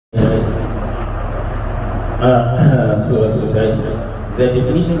for society. The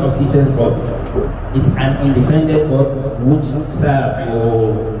definition of teachers board is an independent board which serves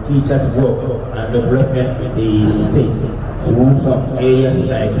for teachers' work and development in the state through some areas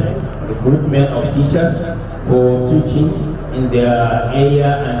like recruitment of teachers for teaching in their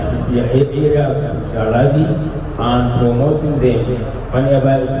area and their area of specialty and promoting them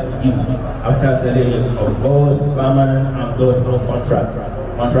whenever it is due after selling of both permanent and those of contract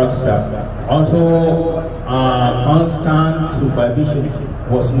staff. Also, constant supervision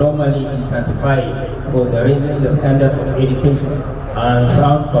was normally intensified for the raising the standard of education and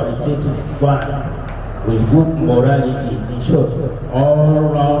sound qualitative one with good morality. In short,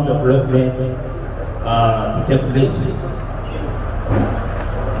 all-round development to take place.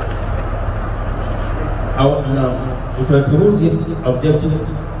 It was through this objective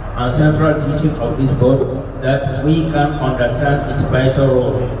and central teaching of this board that we can understand its vital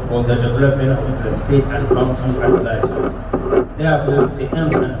role for the development of the state and country at large. Therefore, the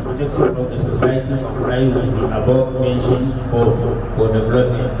aims and objectives of the society comply with the above mentioned board for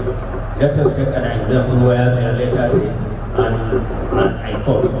development. Let us take an example where the letter says, and I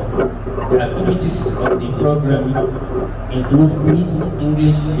quote, the activities of the program include quiz,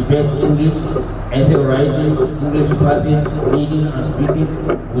 English, debate English, essay writing, English passage, reading and speaking,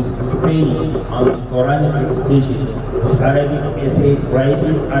 with spelling on the Quranic recitation, with Arabic essay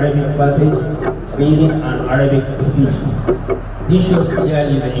writing, Arabic passage, reading and Arabic speech. This shows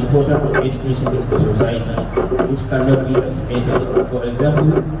clearly the importance of education in the society, which cannot be estimated. For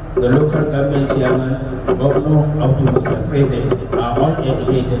example, the local government chairman, governor, up to Mr. President are all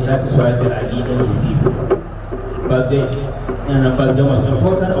educated. That is why they are leading the people. But the most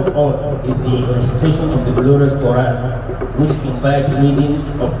important of all is the recitation of the glorious Quran, which invites reading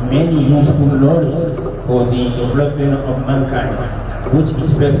of many useful knowledge for the development of mankind, which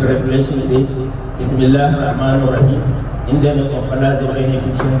express revelation says, Bismillah ar-Rahman ar-Rahim, in the name of Allah, the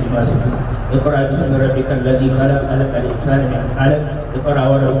Beneficent, اقرأ باسم ربك الذي خلق خلق الإنسان من علق اقرأ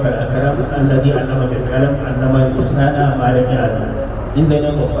وربك الأكرم الذي علم بالقلم علم الإنسان ما لم يعلم. In the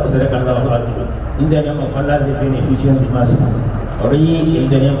name of Allah, in the name of Allah, the Beneficent, read in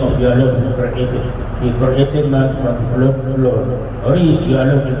the name of your Lord who created. He created man from blood. Read your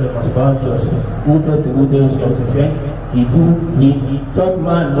Lord in the most bounteous, who taught the widows of the faith. He taught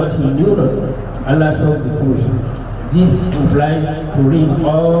man what he knew not. Allah spoke the truth. This implies to read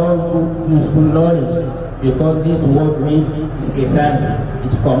all good useful knowledge, because this word read is a science.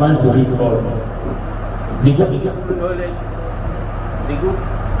 It's command to read all. The good knowledge,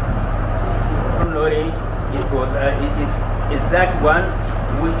 is that one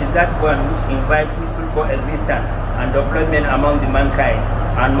which invites peaceful coexistence and development among the mankind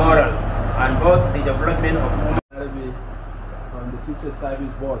and moral, and both the development of human from the Teacher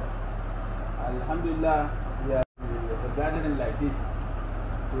Service Board. Alhamdulillah, we are a gathering like this.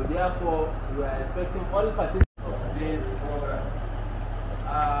 So therefore, we are expecting all participants of today's program.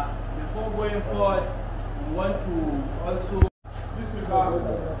 Before going forward, we want to also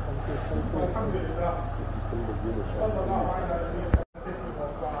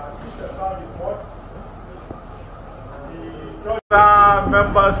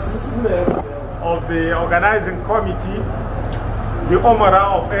members of the organizing committee, the Umara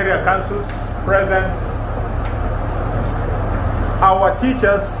of area councils present, our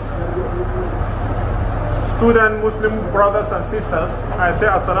teachers, student Muslim brothers and sisters, I say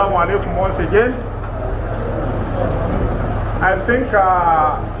assalamu alaikum once again. I think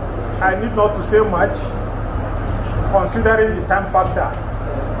I need not to say much considering the time factor.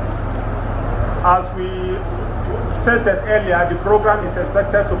 As we stated earlier, the program is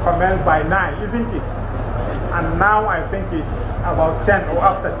expected to commence by 9, isn't it? And now I think it's about 10 or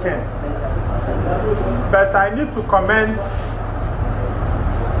after 10. But I need to comment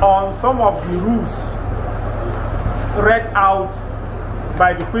on some of the rules read out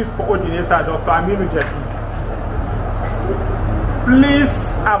by the quiz coordinator, Dr. Aminu Jati. Please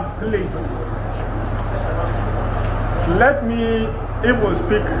and please, let me even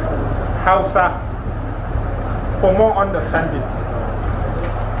speak Hausa for more understanding.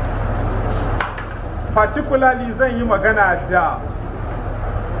 Particularly, zan yi magana da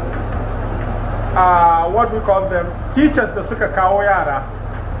what we call them, teachers da suka kawo yara.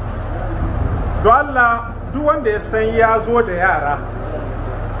 Don Allah, duk wanda ya san ya zo da yara,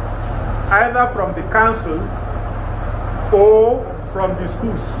 either from the council or from the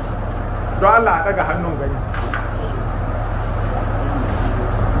schools. Don Allah, daga hannun gani.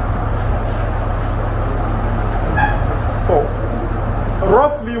 So,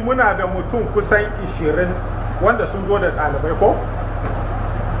 roughly muna da mutum kusan 20 wanda sun zo da ɗalibai ko?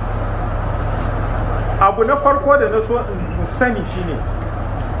 abu na farko da na so in sani shine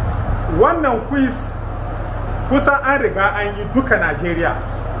wannan quiz kusan an riga an yi duka Najeriya,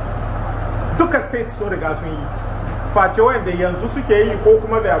 duka states sun riga sun yi, face wanda yanzu suke yi ko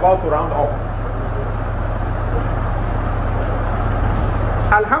kuma they are about to round up.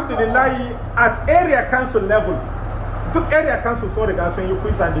 Alhamdulillah, at area council level, duk area council sun riga sun yi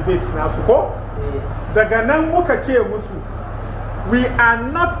quiz and debates nasu ko? Daga nan muka ce musu, we are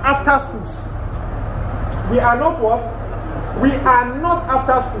not after schools. We are not what? We are not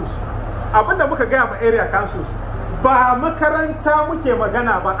after schools. Abinda muka gaya ma area councils, ba makaranta muke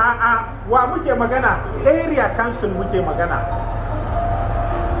magana ba, a'a, wa muke magana? Area council muke magana.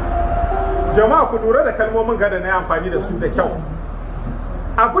 Jama'a ku lura da kalmomin gada na yi amfani da su da kyau.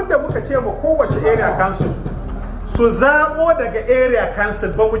 Abinda muka ce ma kowace area council, su zaɓo daga area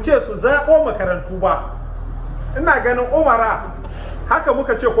council, ba mu ce su zaɓo makarantu ba. Ina ganin Umara, haka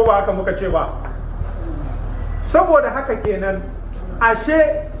muka ce ko ba haka muka ce ba. Saboda haka kenan,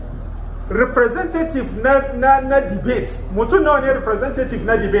 ashe representative na debate, mutum nawa ne representative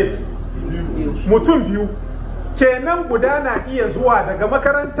na debate? Mutum biyu. Kenan guda na iya zuwa daga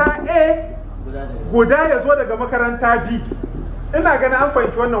makaranta A, guda ya zo daga makaranta B. Ina ganin an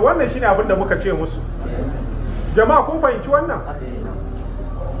fahimci wannan shine abin da muka ce musu. Jama'a kun fahimci wannan?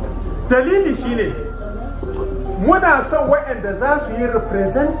 Dalili shine muna son waɗanda za su yi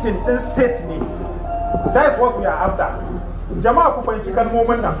representing din state ne. That's what we are after. Jama'a ku fahimci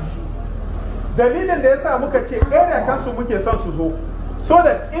kalmomin nan. Dalilin da yasa muka ce area kansu muke son su zo, so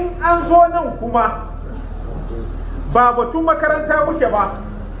that in an zo nan kuma ba batun makaranta muke ba,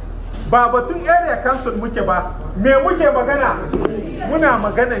 ba batun area council muke ba, me muke magana? Muna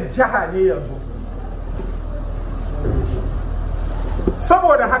maganan jiha ne yanzu.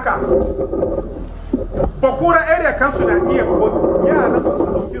 Saboda haka Bakura area council na iya yaran su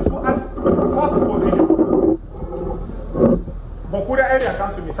dauki su as first position. Bakura area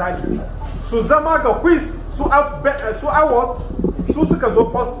council misali su zama ga quiz su award su suka zo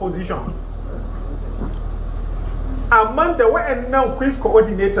first position. Amma da wayannan quiz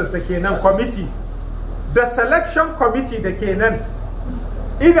coordinators da ke nan committee, da selection committee da ke nan,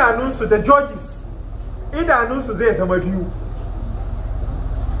 idanunsu da judges, idanunsu zai zama biyu.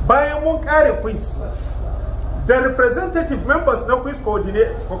 Bayan mun kare quiz, the representative members na quiz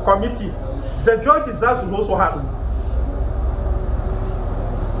committee, the judges za su zo su haɗu.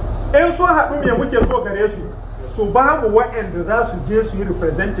 In sun haɗu me muke so gare su? Su ba mu waɗanda za su je su yi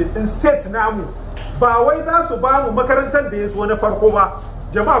representing in state namu, ba wai za su ba mu makarantar da ya zo na farko ba.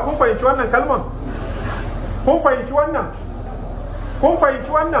 Jama'a kun fahimci wannan kalman? Kun fahimci wannan? Kun fahimci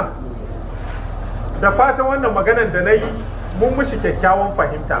wannan? Da fatan wannan maganar da na yi mun mushi kyakkyawan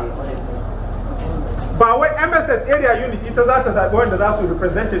fahimta. Ba wai MSS area unit ita za ta zaɓi wanda za su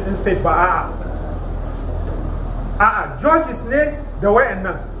represent in state ba, a'a. A'a, judges ne da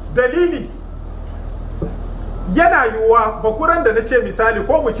wayannan. Dalili yana yiwuwa bakuran da na ce misali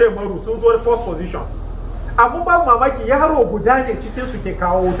ko mu ce maru sun zo first position, amma ba mamaki yaro guda ne cikin su ke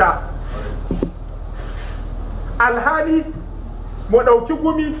kawo wuta. Alhali mu ɗauki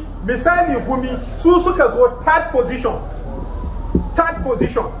gumi, misali gumi su suka zo third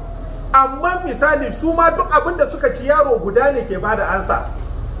position, amma misali su ma duk abin da suka ci yaro guda ne ke bada ansa.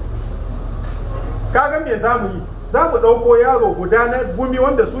 Kaga me za mu yi? Za mu ɗauko yaro guda na gumi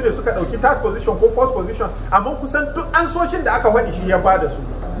wanda su ne suka ɗauki third position ko first position, amma kusan duk ansoshin da aka faɗi shi ya bada su.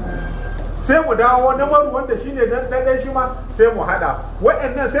 Sai mu dawo na maru wanda shi ne na ɗaya shi ma sai mu haɗa.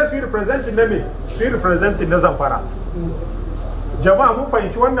 Waɗannan sai su yi representing na me? Su yi representing na Zamfara. Jama'a mun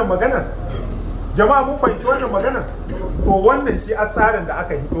fahimci wannan maganar? Jama'a mun fahimci wannan maganar? To wannan shi a tsarin da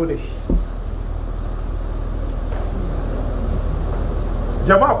aka hito da shi.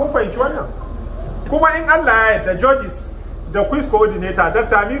 Jama'a kun fahimci wannan? Kuma in Allah ya yarda judges da quiz coordinator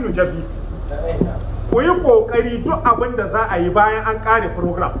Dr. Aminu Jabi, ku yi kokari duk abin da za a yi bayan an kare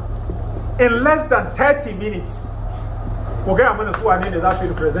program in less than 30 minutes ku gaya mana su wane ne za su yi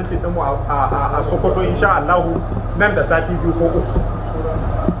representing ɗinmu a Sokoto insha Allah nan da sati 2 ko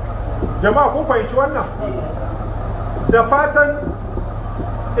 3. Jama'a kun fahimci wannan? Da fatan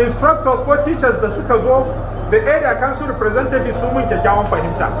instructors ko teachers da suka zo da area council representatives sun mun kyakkyawan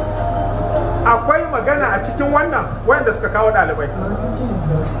fahimta. Akwai magana a cikin wannan wanda suka kawo ɗalibai.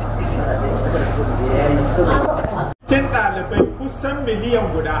 Cikin ɗalibai kusan miliyan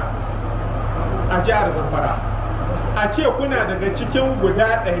guda a jihar Zamfara. A ce kuna daga cikin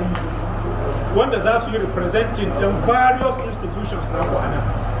guda 100 wanda za su yi representing in various institutions na ku ana.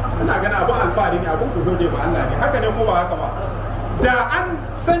 Ina gana abin alfahari ne, abin ku gode ma Allah ne. Haka ne ko ba haka ba? Da an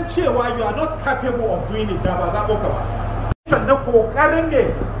san cewa you are not capable of doing it, da ba za ka ba. Sannan kokarin ne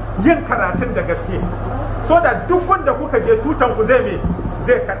yin karatun da gaske. so da duk wanda kuka je tutan ku zai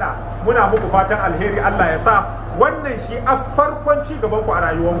kada. Muna muku fatan alheri. Allah ya sa wannan shi a farkon ci gaban ku a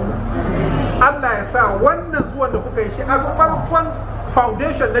rayuwarku. Allah ya sa wannan zuwan da kuka yi shi a farkon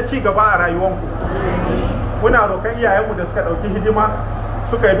foundation na ci gaba a rayuwarku. Muna roƙon iyayenmu da suka ɗauki hidima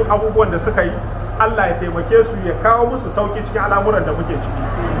suka yi duk abubuwan da suka yi, Allah ya taimake su ya kawo musu sauki cikin al'amuran da muke ciki.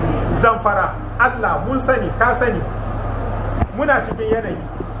 Zamfara, Allah mun sani, ka sani, muna cikin yanayi.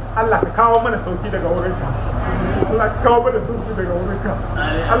 Allah ka kawo mana sauki daga wurinka. Allah ka kawo mana sauki daga wurinka.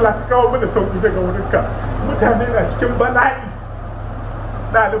 Allah ka kawo mana sauki daga wurinka. Mutane na cikin bala'i.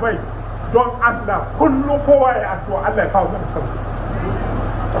 Ɗalibai, don Allah kullum kowa ya addu'a Allah ya kawo mana sauki.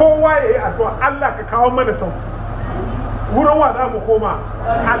 Kowa ya yi addu'a Allah ka kawo mana sauki. Wurin wa za mu koma?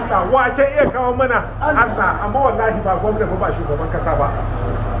 Allah, wa ke iya kawo mana? Allah, amma wallahi ba gwamna ba shugaban kasa ba.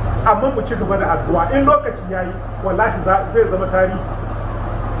 Amma mu ci gaba da addu'a. In lokacin yayi, wallahi zai zama tarihi.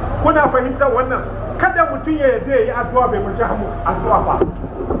 Kuna fahimtar wannan? Kada mutum ya yarda ya yi addu'a bai murji hamu addu'a ba.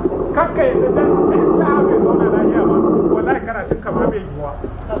 Kakka yadda dan ta bai zauna lafiya ba. Wallahi karatun ka ma bai yiwuwa.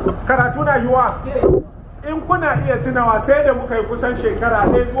 Karatu na yiwuwa. In kuna iya tunawa sai da muka yi kusan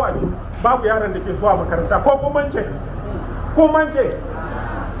shekara 1 zuwa 2 babu yaron da ke zuwa makaranta ko kuma mance.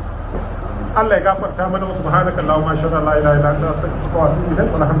 Allah ya gafarta mana wa subhanakallahumma wa shalla la ilaha illa anta astaghfiruka wa atubu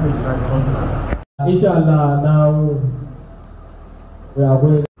ilaik. Alhamdulillah. Inshallah, now we are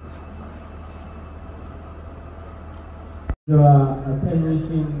going. Your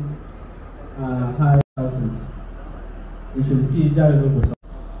attention high houses. We should see Jeremy.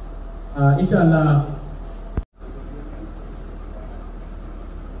 Inshallah,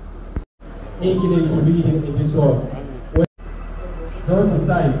 English reading in this one. Don't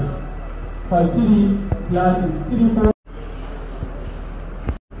decide. For 3 classes, 3, 4.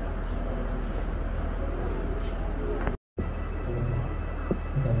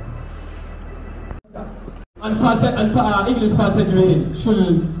 And English passage reading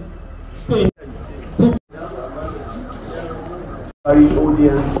should stay.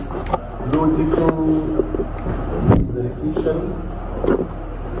 Audience, logical presentation,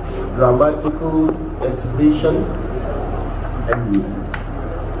 grammatical expression, and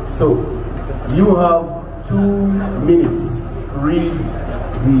so you have 2 minutes to read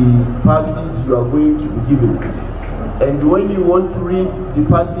the passage you are going to be given. And when you want to read the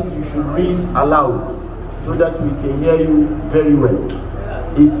passage, you should read aloud so that we can hear you very well.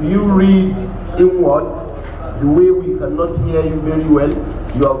 If you read inward, the way we cannot hear you very well,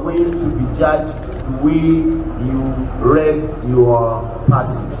 you are going to be judged the way you read your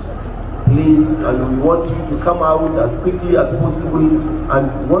passage. Please, and we want you to come out as quickly as possible,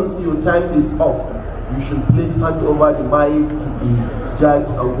 and once your time is off, you should please hand over the mic to the judge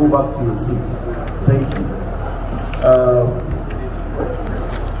and go back to your seat. Thank you.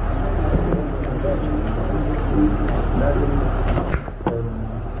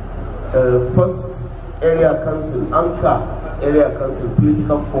 First area council, Anchor area council, please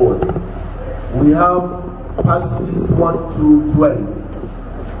come forward. We have passages 1 to 12.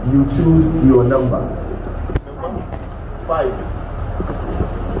 You choose your number. 5.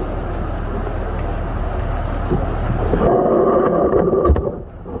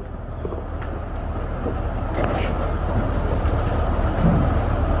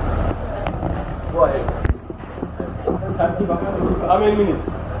 Go ahead. How many minutes?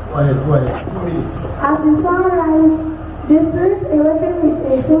 Go ahead. 2 minutes. As the sun rises, the street awakened with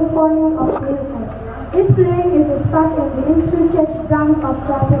a symphony of vehicles. Each playing its part in the intricate dance of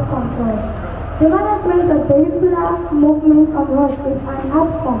traffic control. The management of vehicular movement on roads is an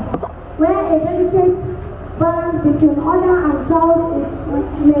art form, where a delicate balance between order and chaos is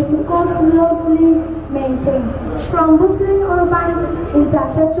meticulously maintained. From bustling urban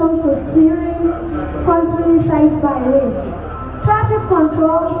intersections to steering countryside byways, traffic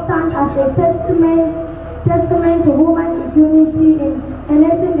control stands as a testament to human unity in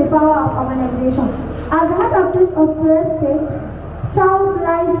harnessing the power of organization. At the head of this austere state, Charles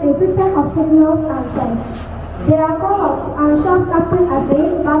lies a system of signals and signs. They are colors and shapes acting as a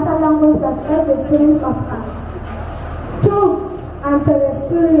universal language that guides the streams of us. Troops and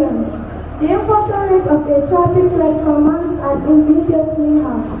pedestrians. The enforcer rate of a traffic light commands are immediately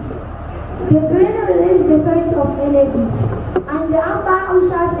halved. The green releases the fate of energy, and the amber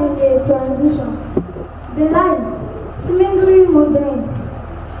ushers in a transition. The light, seemingly mundane,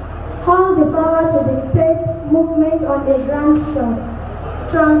 hold the power to dictate movement on a grand scale,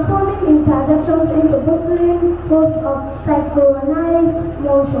 transforming intersections into bustling hoods of synchronized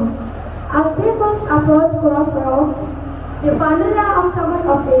motion. As vehicles approach crossroads, the familiar aftermath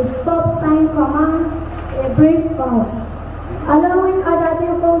of a stop sign commands a brief pause, allowing other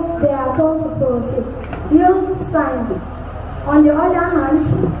vehicles their turn to proceed. yield signs. On the other hand,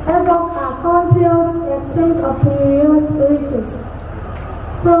 evoke a conscious exchange of priorities,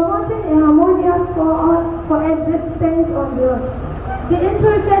 promoting a harmonious coexistence on the road. The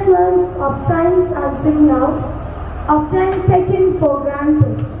intricate web of signs and signals, often taken for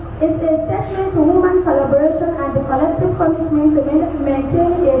granted, is a statement to human collaboration and the collective commitment to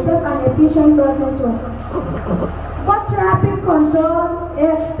maintaining a safe and efficient road network. But traffic control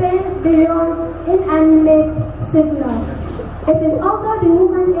extends beyond inanimate signals. It is also the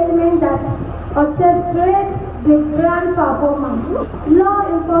human element that orchestrates the grand performance. Law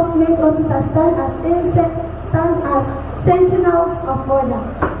enforcement officers stand as sentinels of order.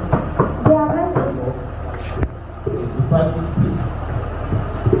 Their response. The person, please.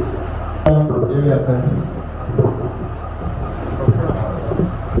 Area person.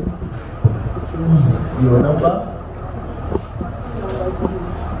 Choose your number.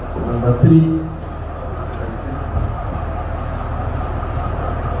 Number 3.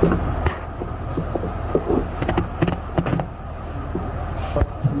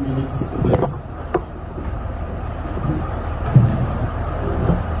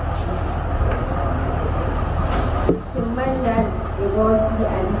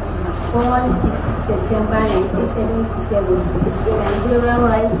 Born September 1977, is a Nigerian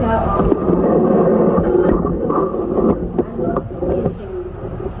writer of and notification.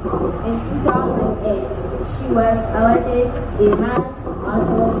 In 2008, she was awarded a March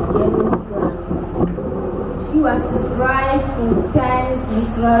Authors Guild Grant. She was described in the Times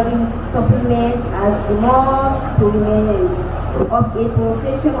literary supplement as the most prominent of a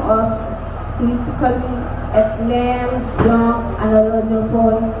procession of critically acclaimed young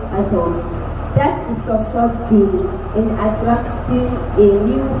analogical authors that is successful in attracting a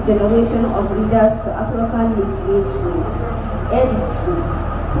new generation of readers to African literature. Edichi,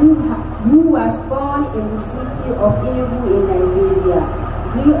 who was born in the city of Enugu in Nigeria,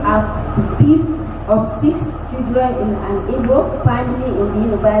 grew up the fifth of 6 children in an Igbo family in the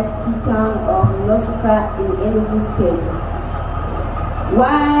university town of Nsukka in Enugu State.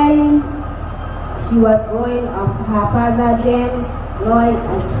 While she was growing up, her father, James Lloyd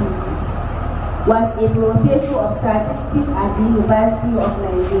Achi, was a professor of statistics at the University of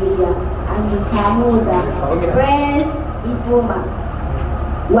Nigeria, and her mother, Grace Ifoma,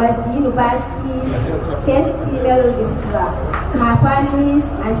 was the university's first female registrar. Her family's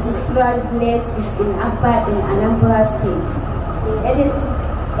ancestral village is in Akpa in Anambra State.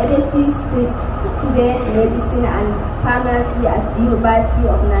 Editing student medicine and pharmacy at the University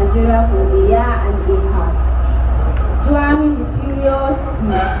of Nigeria for a year and a half. During the period, he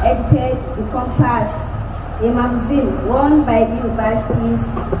edited The Compass, a magazine run by the university's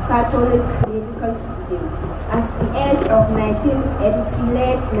Catholic medical students. At the age of 19, Editing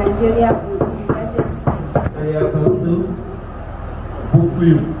led Nigeria for the United States. Area Council, book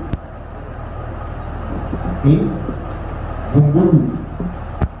review. In Gungulu.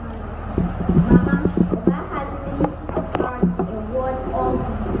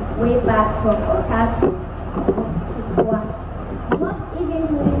 Way back from Okatu to Goa. Not even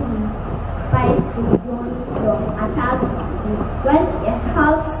during the bicycle journey from Okatu, when a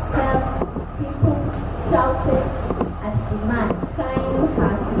half-starved people shouted as the man crying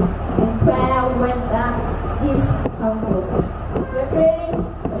her to inquire whether this come from.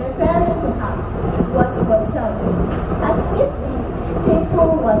 Referring to her was herself, as if the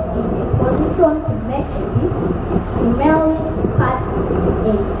people was in a position to make a bid, she merely spat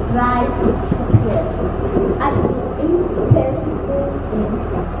a dry tear at the impossible in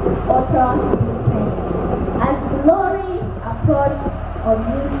utter disdain. As the lorry approached on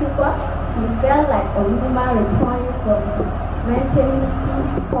YouTuber, she felt like a woman returning from maternity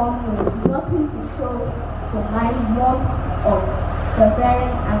home with nothing to show for 9 months of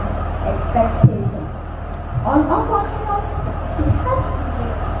suffering and expectation. On occasions,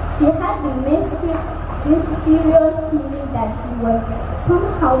 she had the mysterious feeling that she was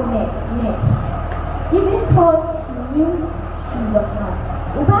somehow naked, even though she knew she was not.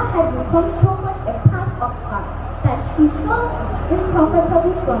 Uba had become so much a part of her that she felt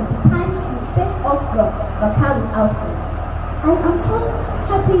uncomfortable from the time she set off from Baka without her. I am so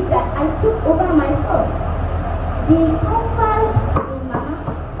happy that I took over myself. The comfort in Mama.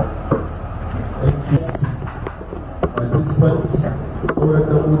 Participants, auren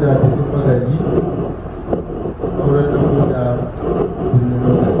da muda da magaji, auren da muda da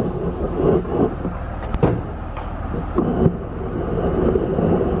magaji.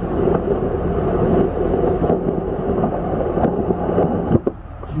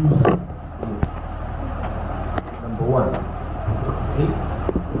 Choose number 1. Okay.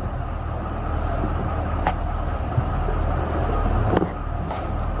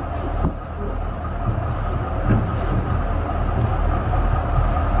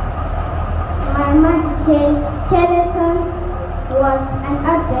 was an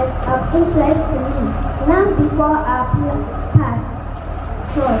object of interest to me long before our path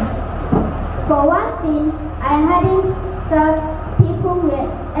crossed. For one thing, I hadn't thought people were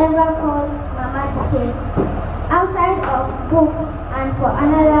ever called Mama Dike outside of books, and for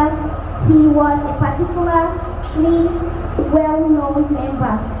another, he was a particularly well-known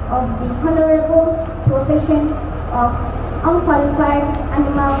member of the honorable profession of unqualified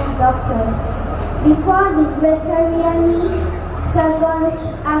animal doctors. Before the Veterinary Surgeons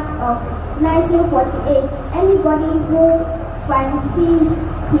Act of 1948, anybody who fancied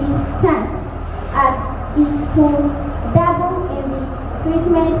his chance at it could dabble in the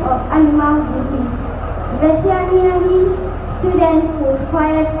treatment of animal disease. Veterinary students would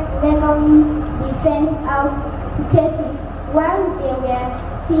quite legally be sent out to cases while they were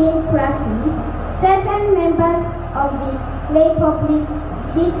seeing practice. Certain members of the lay public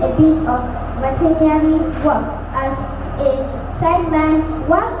did a bit of veterinary work as a sideline,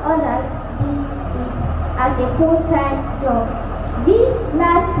 while others did it as a full-time job. These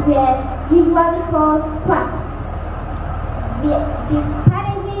last were usually called quacks. The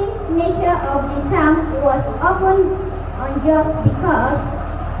disparaging nature of the term was often unjust because,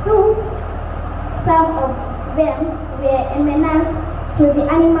 though some of them were a menace to the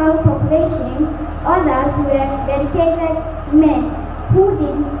animal population, others were dedicated men who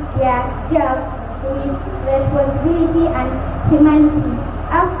did their job with responsibility and humanity.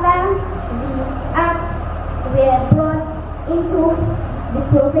 After the act were brought into the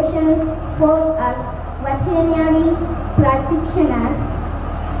profession's fold as veterinary practitioners,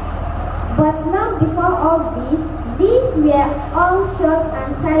 but long before all this, these were all short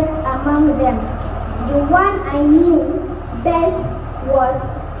and tight among them. The one I knew best was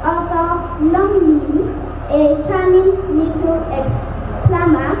Arthur Longley, a charming little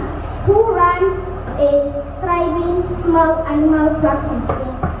ex-plumber who ran a thriving small animal practice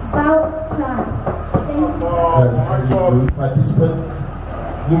in Bowtown. As a participant,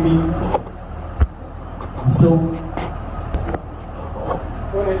 Gumi, so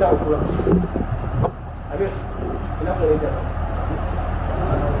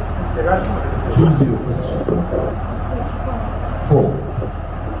choose your question. 4.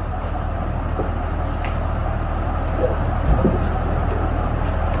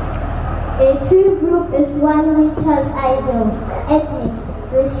 A true group is one which has ideals, ethics,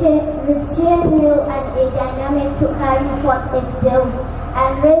 rational and a dynamic to carry forth its deals,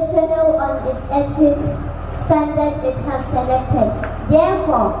 and rational on its ethics standard it has selected.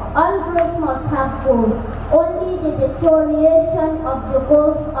 Therefore, all groups must have goals. Only the deterioration of the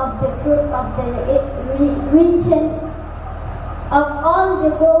goals of the group of the region of all the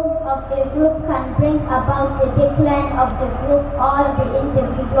goals of a group can bring about the decline of the group or the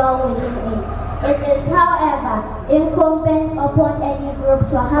individual within it. It is, however, incumbent upon any group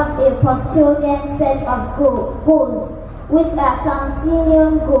to have a postulate set of goals, which are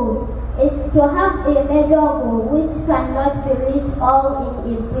continuing goals. To have a major goal which cannot be reached all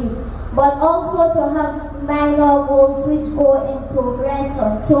in a brief, but also to have minor goals which go in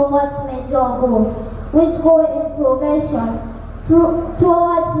progression towards major goals, which go in progression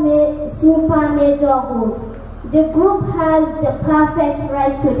towards super major goals. The group has the perfect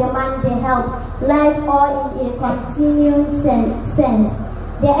right to demand the help, life or in a continuing sense.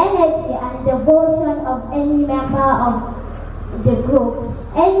 The energy and devotion of any member of the group.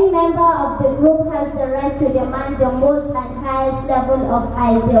 Any member of the group has the right to demand the most and highest level of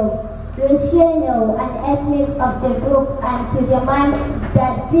ideals, rational and ethics of the group, and to demand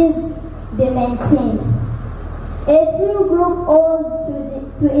that this be maintained. A true group owes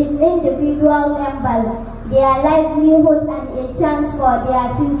to its individual members their livelihood and a chance for their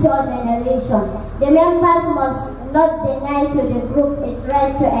future generation. The members must not deny to the group its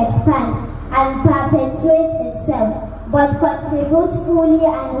right to expand and perpetuate itself, but contribute fully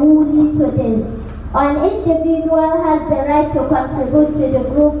and wholly to this. An individual has the right to contribute to the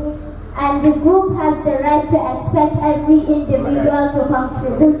group, and the group has the right to expect every individual to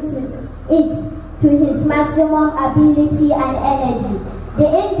contribute to it to his maximum ability and energy. The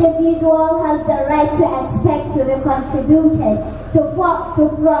individual has the right to expect to be contributed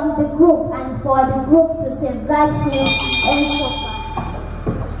from the group and for the group to safeguard him and so on.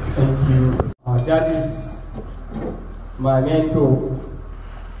 Thank you. Judges, my mentor,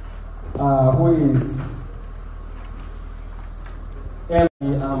 who is MC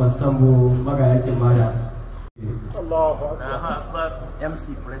Amasambu Magayaki Maya.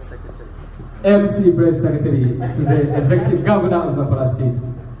 MC Press Secretary. MC Press Secretary to the Executive Governor of Zamfara State.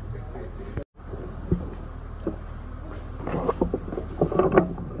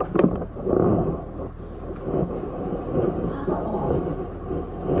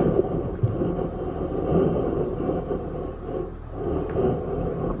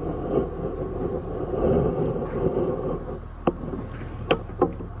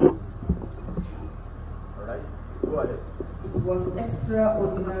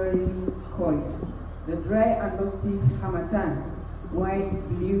 extraordinarily cold. The dry and dusty harmattan wind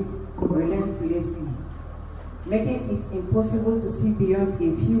blew relentlessly, making it impossible to see beyond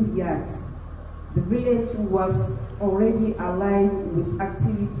a few yards. The village was already alive with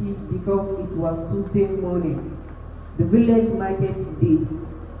activity because it was Tuesday morning, the village market day.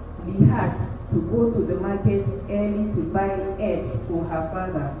 We had to go to the market early to buy eggs for her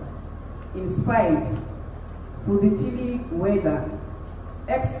father. In spite for the chilly weather,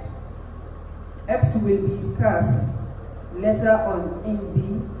 eggs will be scarce later on in the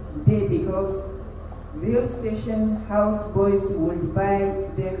day because the hill station house boys would buy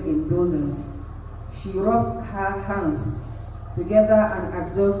them in dozens. She rubbed her hands together and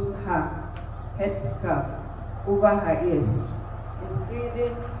adjusted her headscarf over her ears,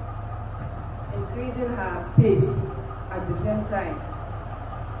 increasing her pace at the same time.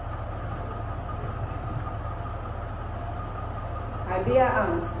 Her bare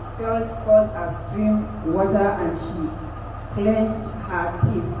arms felt cold as stream water and she clenched her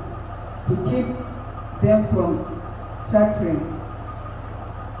teeth to keep them from chattering.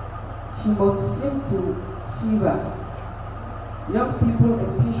 She must seem to shiver. Young people,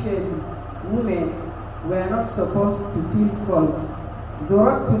 especially women, were not supposed to feel cold. The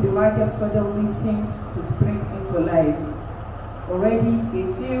road to the market suddenly seemed to spring into life. Already a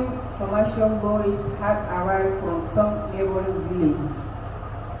few commercial lorries had arrived from some neighboring villages,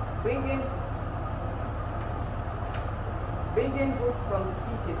 bringing goods from the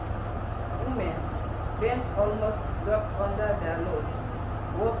cities. Women, bent almost dropped under their loads,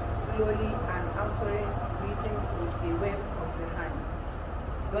 walked slowly and answering greetings with a wave of the hand.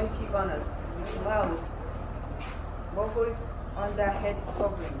 Donkey owners with mouths muffled under head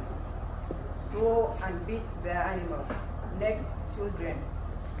coverings, swore and beat their animals, necked children,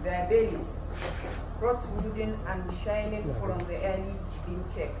 their bellies, brought wooden and shining from the early bean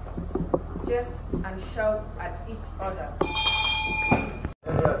cake, jest and shout at each other.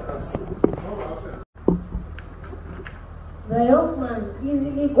 The young man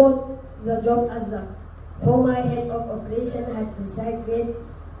easily got the job as the former head of operation had decided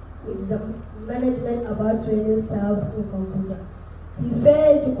with the management about training staff in computer. He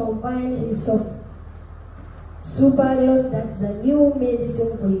failed to combine his superiors that the new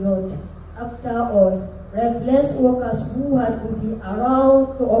medicine would not, after all, replace workers who had to be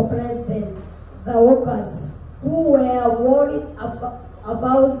around to operate them. The workers who were worried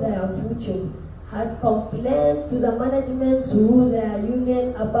about their future had complained to the management through their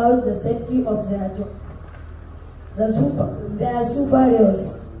union about the safety of their job. Their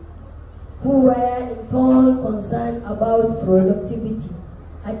superiors, who were in turn concerned about productivity,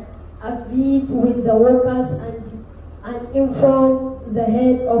 had agreed with the workers and informed the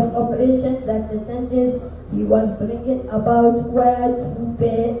head of operations that the changes he was bringing about were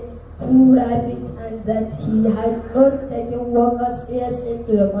too rapid and that he had not taken workers' fears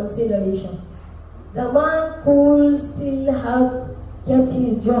into the consideration. The man could still have kept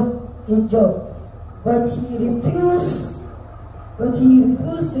his job, but he refused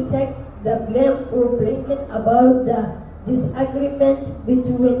to take the blame for bringing about the disagreement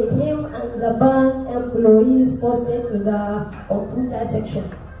between him and the bank employees posted to the computer section.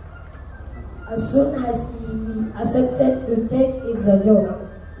 As soon as he accepted to take the job,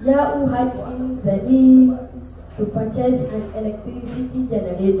 Yahoo had seen the need to purchase an electricity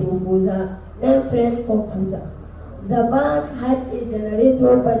generator for the mainframe computer. The bank had a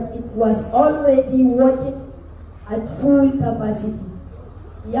generator, but it was already working at full capacity.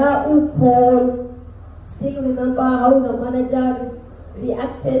 Yahoo called. Still remember how the manager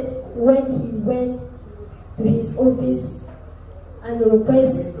reacted when he went to his office and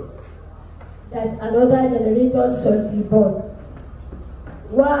requested that another generator should be bought.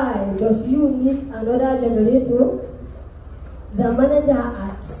 Why does you need another generator? The manager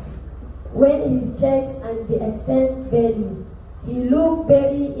asked. When his checks and the extent barely, he looked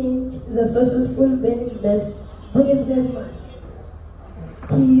barely into the successful businessman.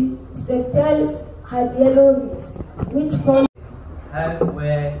 His spectacles had yellow rings, which called hand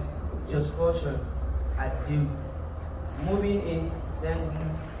were just caution at due, moving in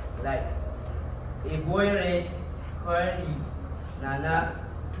sanguine light. A boy read currently Nana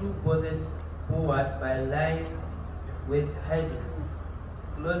two buzzed forward by line with head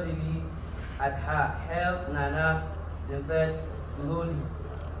closely at her, held Nana then slowly,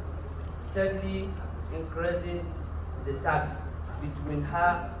 steadily increasing the tag between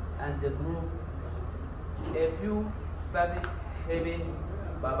her and the group. A few passes having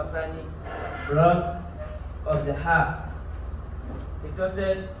Babasani brown of the hair. He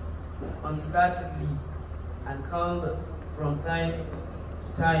tottered unsteadily and come from time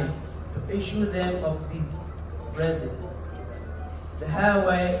to time to issue them of the present. The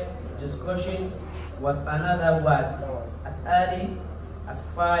highway discussion was another word. As early as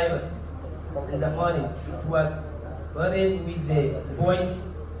 5 in the morning, it was burdened with the voice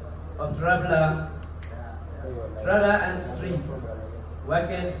of traveler and street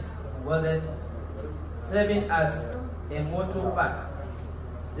workers, were serving as a motor park.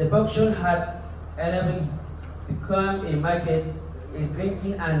 The function had inevitably become a market, a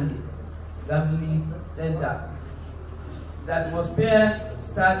drinking and gambling center. The atmosphere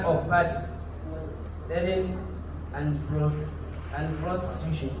start of party, letting and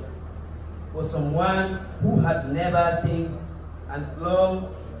prostitution for someone who had never think and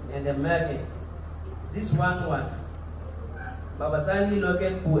flown in the market. This one, Baba Sani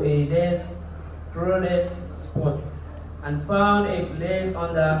looked for a dense, crowded spot and found a place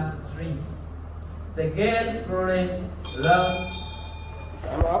under a tree. The girl scrolled around.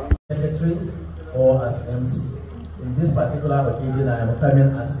 Secretary or as MC. In this particular occasion, I am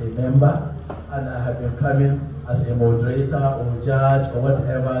coming as a member, and I have been coming as a moderator or judge or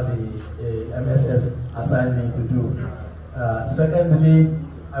whatever the MSS assigned me to do. Secondly,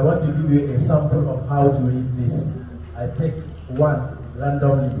 I want to give you a sample of how to read this. I take one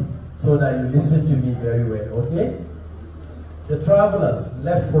randomly so that you listen to me very well, okay? The travelers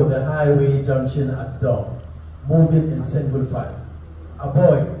left for the highway junction at dawn, moving in single file. A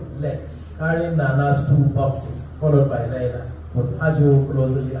boy led, carrying Nana's 2 boxes, followed by Layla, with Hajo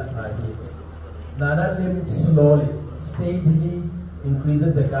closely at her heels. Nana limped slowly, steadily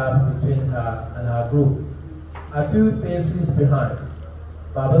increasing the gap between her and her group. A few paces behind,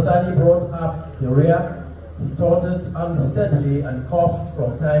 Baba Sani brought up the rear. He tottered unsteadily and coughed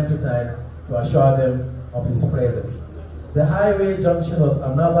from time to time to assure them of his presence. The highway junction was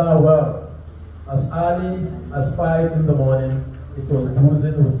another world. As early as 5 in the morning, it was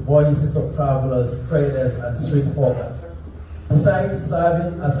buzzing with voices of travelers, traders, and street hawkers. Besides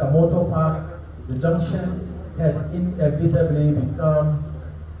serving as a motor park, the junction had inevitably become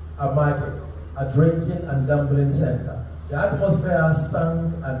a market, a drinking and gambling center. The atmosphere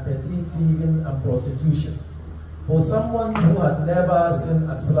stank and petty thieving and prostitution. For someone who had never seen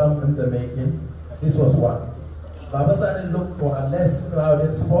a slum in the making, this was one. Baba Sani looked for a less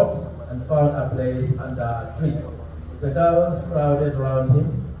crowded spot and found a place under a tree. The girls crowded around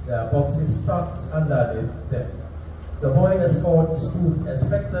him, their boxes tucked underneath them. The boy escort stood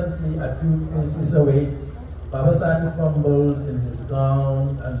expectantly a few paces away. Baba Sani fumbled in his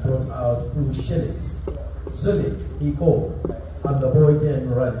gown and brought out 2 shillings. Silly, he called, and the boy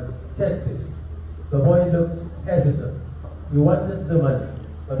came running. Take this. The boy looked hesitant. He wanted the money,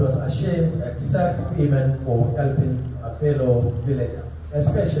 but was ashamed to accept payment for helping a fellow villager,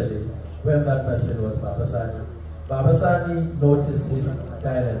 especially when that person was Baba Sani. Baba Sani noticed his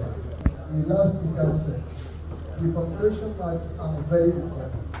dilemma. The last speaker said, the punctuation marks are very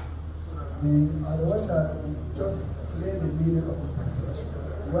important. They are the ones that just play the meaning of the passage.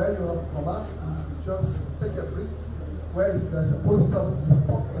 Where you have comma, you should just take a breath. Where there's a full stop, you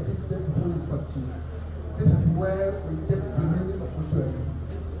stop a bit there before you continue. This is where we get the meaning of what you are saying.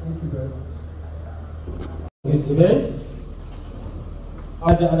 Thank you very much. This event,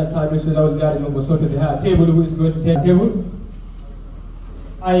 table who is going to take table.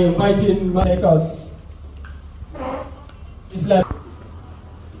 I invite in my makers. Islam.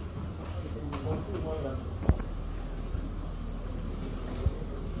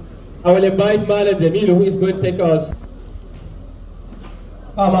 I will invite Malam Jamilu, who is going to take us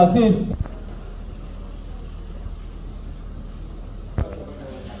pharmacist.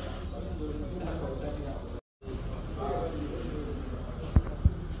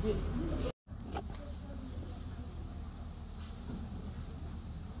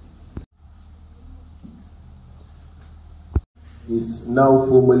 Is now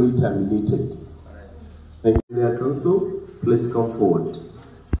formally terminated. Thank you, Council. Please come forward.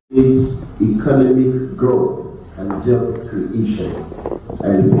 It's economic growth and job creation. I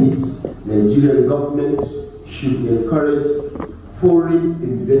repeat, Nigerian government should encourage foreign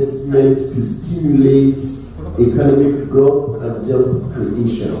investment to stimulate economic growth and job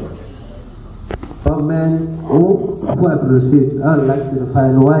creation. Government who have received, I would like to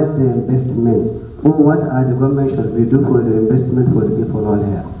find what the investment. What are the government should we do for the investment for the people all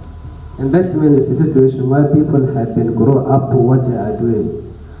here? Investment is a situation where people have been grow up to what they are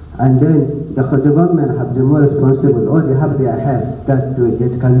doing. And then the government have the more responsible, or they have their help that they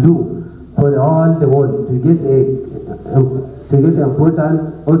can do for all the world to get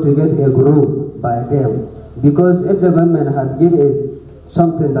important or to get a grow by them. Because if the government have given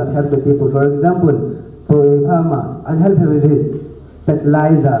something that help the people, for example, for a farmer and help him with it,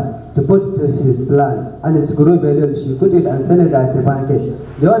 fertilizer to put to his plant, and it's grow very well. She put it and sell it at the market.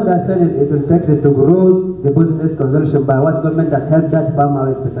 The one that sell it, it will take it to grow the business consumption by what government that help that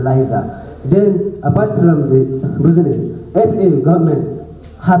farmer with fertilizer. Then apart from the business, if a government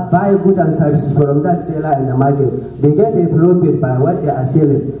have buy goods and services from that seller in the market, they get a profit by what they are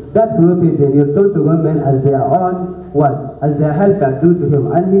selling. That profit they will return to government as their own what? As their help that do to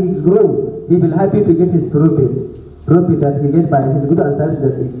him, and he is grown. He will happy to get his profit that he get by his goods and services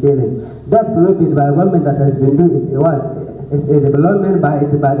that he is selling. That profit by government that has been doing is a what? Is a development by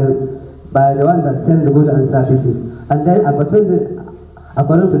the one that sell the goods and services. And then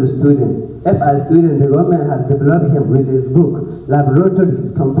according to the student, if a student, the government has developed him with his book,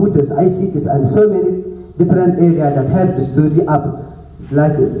 laboratories, computers, ICTs, and so many different areas that help to study up.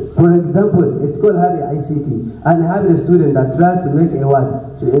 Like, for example, a school have an ICT, and have a student that try to make a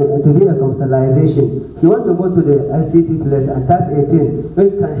what? To be a computerization. He want to go to the ICT place and type 18,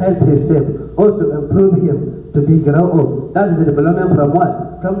 which can help himself or to improve him to be grow up. That is the development from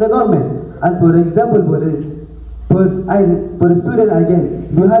what? From the government. And for example, for the student again,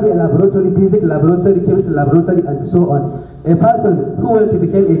 you have a laboratory, physics laboratory, chemistry laboratory, and so on. A person who wants to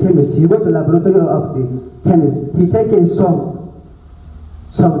become a chemist, he go to the laboratory of the chemist. He takes some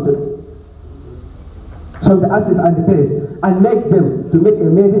the acids and the base and make them to make a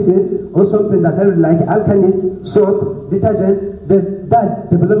medicine or something that help like alkalis, soap, detergent. That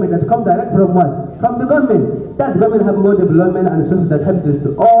development that come direct from what? From the government. That government have more development and resources that help us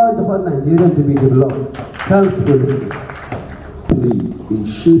to all the whole Nigeria to be developed. Thanks for listening. In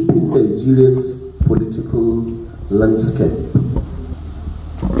shaping Nigeria's political landscape,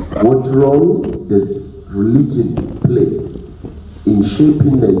 what role does religion play in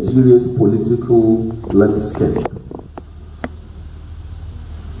shaping Nigeria's political landscape?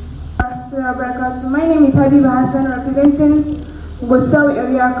 My name is Habiba Hassan, representing Gosau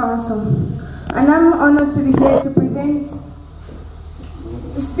Area Council, and I'm honored to be here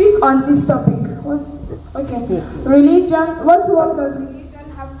to speak on this topic. Religion. What role does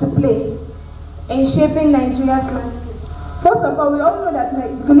religion have to play in shaping Nigeria's landscape? First of all, we all know that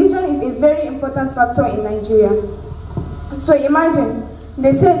religion is a very important factor in Nigeria. So imagine,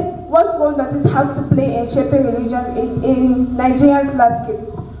 they said, what role does it have to play in shaping religion in Nigeria's landscape?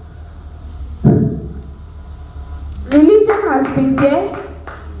 Religion has been there,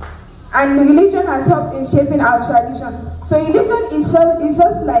 and religion has helped in shaping our tradition. So religion is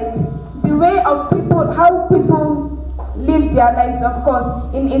just like the way of people, how people live their lives, of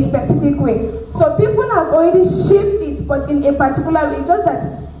course, in a specific way. So people have already shaped it, but in a particular way, just that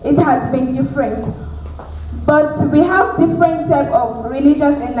it has been different. But we have different types of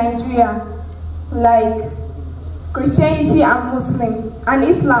religions in Nigeria, like Christianity and Muslim and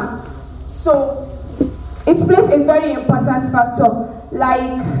Islam. So it plays a very important factor.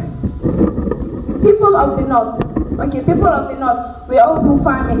 Like people of the north, we all do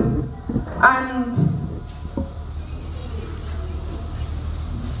farming, and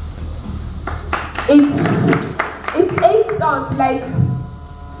it aids us, like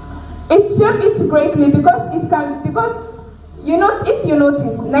it shapes it greatly because if you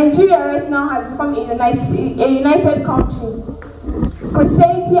notice, Nigeria right now has become a united country.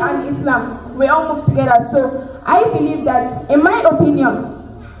 Christianity and Islam, we all move together. So I believe that, in my opinion,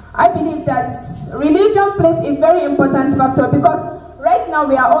 I believe that religion plays a very important factor because right now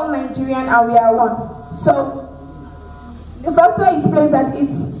we are all Nigerian and we are one. So the factor is placed that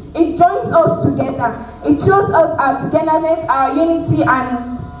it joins us together. It shows us our togetherness, our unity,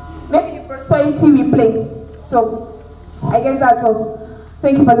 and maybe the prosperity we play. So I guess that's all.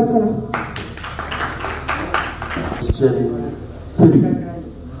 Thank you for listening. Question 3.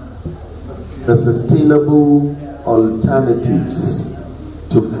 The sustainable alternatives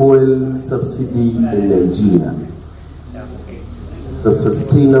to fuel subsidy in Nigeria. The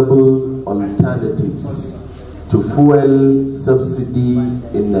sustainable alternatives to fuel subsidy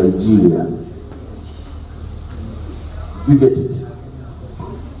in Nigeria. You get it?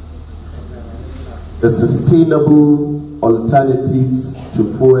 The sustainable alternatives to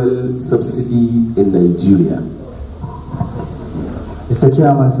fuel subsidy in Nigeria. Mr.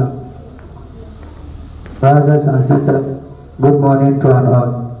 Chairman, sir. Brothers and sisters, good morning to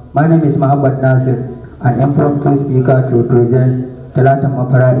all. My name is Muhammad Nasir, an impromptu speaker to represent the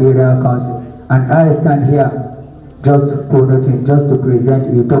Zamfara Area Council, and I stand here just to present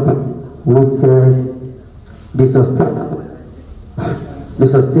a topic which says the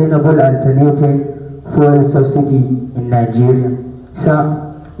sustainable alternative fuel subsidy in Nigeria. Sir,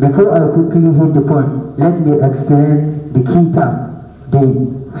 before I quickly hit the point, let me explain the key term, the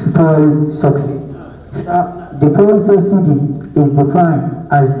fuel subsidy. The full subsidy is defined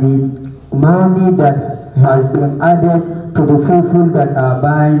as the money that has been added to the people that are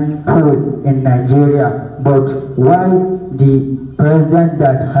buying fuel in Nigeria. But why the president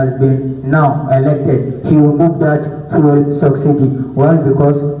that has been now elected, he removed that fuel subsidy? Well,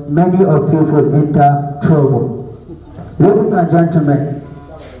 because many of people enter trouble. Ladies and gentlemen,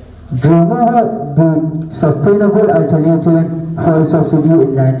 the sustainable alternative fuel subsidy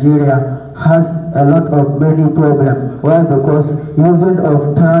in Nigeria has a lot of many problems. Why? Because using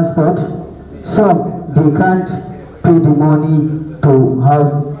of transport, some they can't pay the money to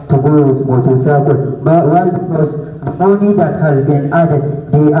have to go with motorcycle. But why? Because the money that has been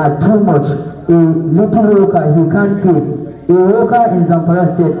added, they are too much. A little worker, he can't pay. A worker in Zamfara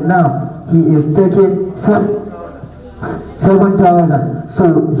state now, he is taking 7,000.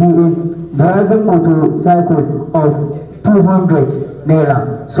 So he is driving motorcycle of 200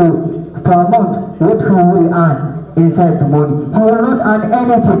 naira. So per month, what he will earn inside the money? He will not earn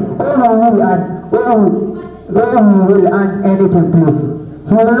anything. Where he will earn anything, please?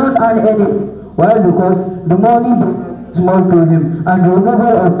 He will not earn anything. Why? Because the money is small to him, and the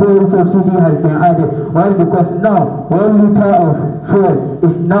removal of fuel subsidy has been added. Why? Because now 1 liter of fuel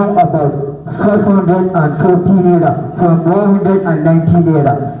is now about 540 naira from 190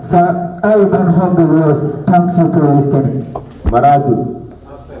 naira. Sir, I don't have the words. Thanks you for listening. Maradu.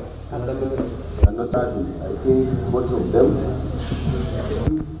 I think both of them.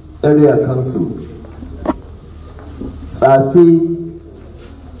 Area Council. Safi.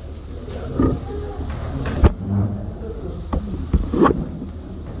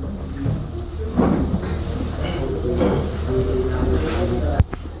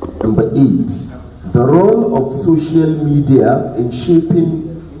 Number 8. The role of social media in shaping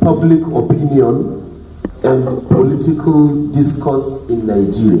public opinion and political discourse in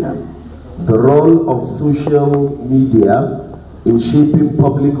Nigeria. The role of social media in shaping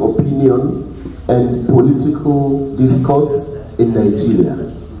public opinion and political discourse in Nigeria.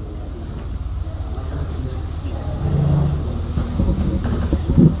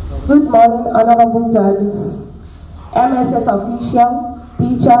 Good morning, honorable judges, MSS officials,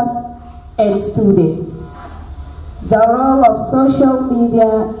 teachers, and students. The role of social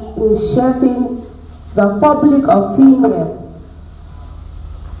media in shaping the public opinion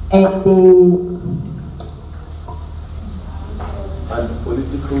and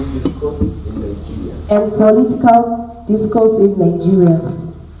political discourse in Nigeria.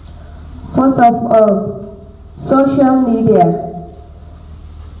 First of all, social media.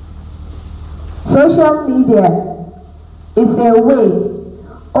 Social media is a way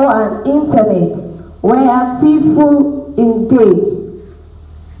or an internet where people engage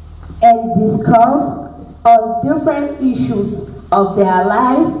and discuss on different issues of their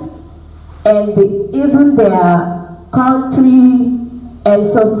life and even their country and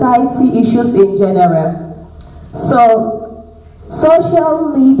society issues in general. So social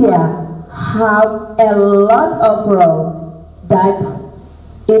media have a lot of role that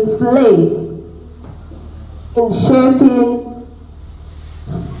it plays in shaping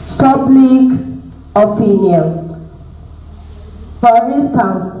public opinions. For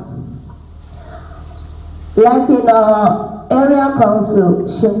instance, like in our area council,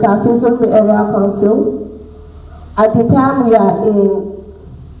 Shinkafisuri Area Council, at the time we are in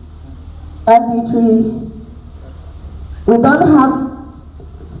RD3, we don't have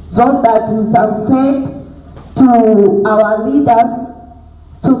just that we can send to our leaders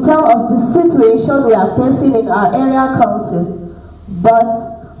to tell us the situation we are facing in our area council. But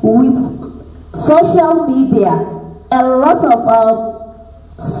with social media, a lot of our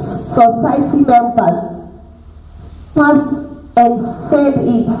society members passed and said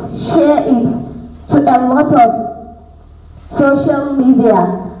it, share it to a lot of social media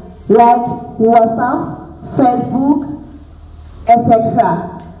like WhatsApp, Facebook,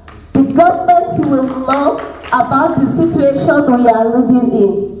 etc. The government will know about the situation we are living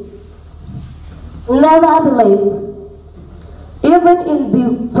in. Nevertheless, even in the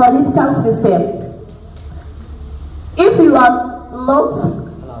political system, if you are not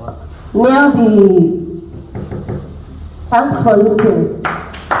near the... Thanks for listening.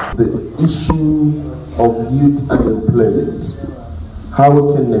 The issue of youth unemployment. How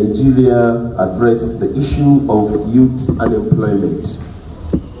can Nigeria address the issue of youth unemployment?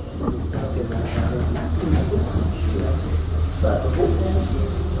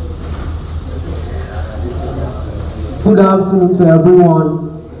 Good afternoon to everyone.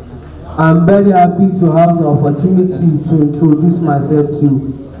 I'm very happy to have the opportunity to introduce myself to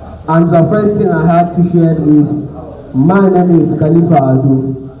you. And the first thing I have to share is, my name is Khalifa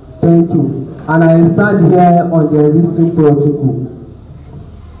Adu. Thank you. and I stand here on the existing protocol.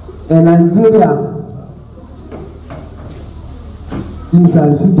 In Nigeria, please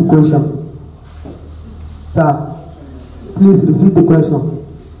repeat the question. Sir, please repeat the question.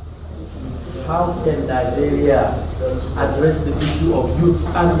 How can Nigeria address the issue of youth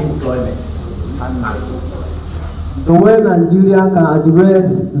unemployment? The way Nigeria can address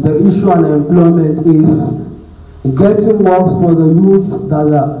the issue of unemployment is getting works for the youth that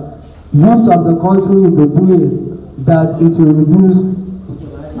the youth of the country will be doing, that it will reduce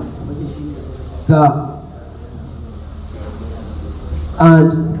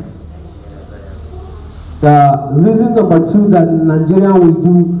and the reason number two that Nigeria will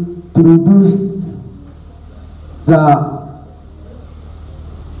do to reduce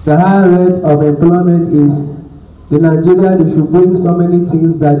the high rate of employment is in Nigeria they should bring so many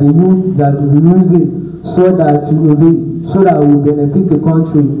things that the youth that will be using so that will benefit the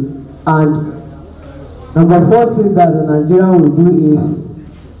country. And number four thing that the Nigeria will do is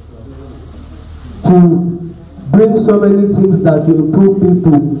to bring so many things that will improve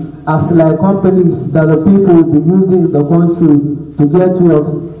people, as like companies that the people will be using in the country to get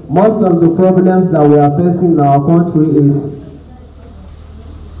works. Most of the problems that we are facing in our country is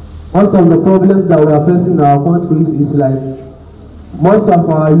like most of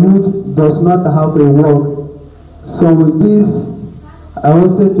our youth does not have a work. So with this, I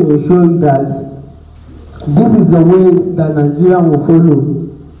also to assure you that this is the ways that Nigeria will follow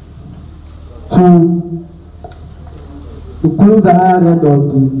to improve the higher end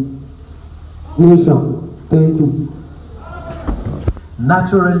of the nation. Thank you.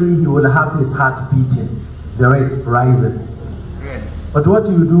 Naturally, he will have his heart beating, the rate rising. But what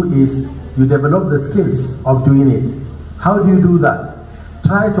you do is you develop the skills of doing it. How do you do that?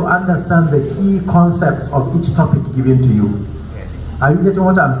 Try to understand the key concepts of each topic given to you. Are you getting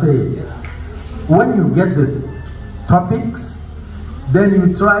what I'm saying? Yes. When you get the topics, then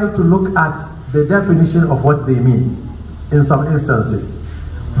you try to look at the definition of what they mean in some instances.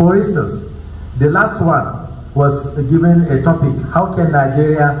 For instance, the last one was given a topic, how can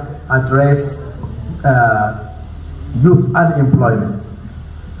Nigeria address youth unemployment?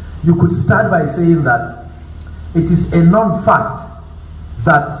 You could start by saying that it is a known fact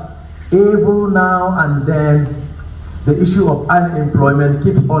that every now and then the issue of unemployment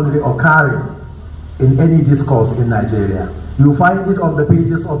keeps on reoccurring in any discourse in Nigeria. You find it on the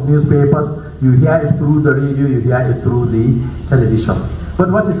pages of newspapers, you hear it through the radio, you hear it through the television. But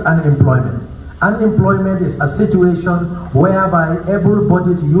what is unemployment? Unemployment is a situation whereby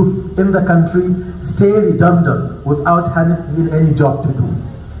able-bodied youth in the country stay redundant without having any job to do.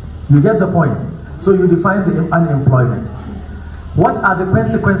 You get the point? So you define the unemployment. What are the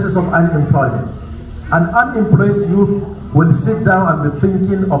consequences of unemployment? An unemployed youth will sit down and be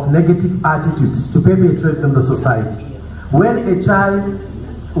thinking of negative attitudes to perpetrate in the society. When a child,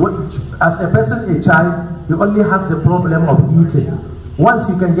 as a person, a child, he only has the problem of eating. Once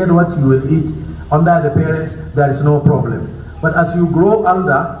you can get what you will eat under the parents, there is no problem. But as you grow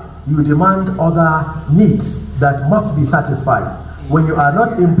older, you demand other needs that must be satisfied. When you are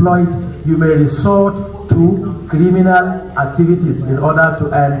not employed, you may resort to criminal activities in order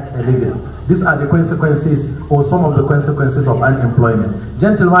to earn a living. These are the consequences, or some of the consequences of unemployment.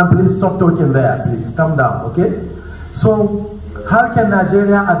 Gentlemen, please stop talking there. Please calm down, okay? So, how can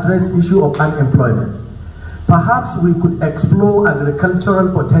Nigeria address the issue of unemployment? Perhaps we could explore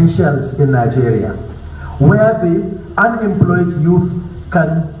agricultural potentials in Nigeria, where the unemployed youth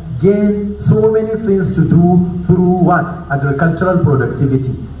can gain so many things to do through what? Agricultural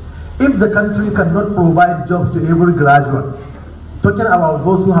productivity. If the country cannot provide jobs to every graduate, talking about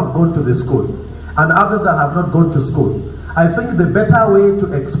those who have gone to the school and others that have not gone to school, I think the better way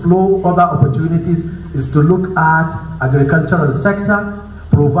to explore other opportunities is to look at agricultural sector,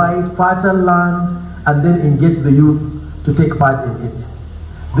 provide fertile land, and then engage the youth to take part in it.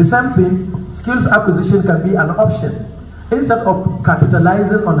 The same thing, skills acquisition can be an option. Instead of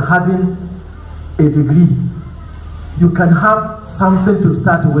capitalizing on having a degree, you can have something to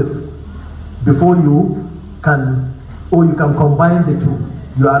start with before you can, or you can combine the two.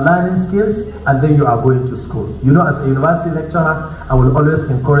 You are learning skills and then you are going to school. You know, as a university lecturer, I will always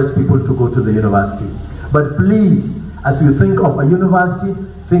encourage people to go to the university. But please, as you think of a university,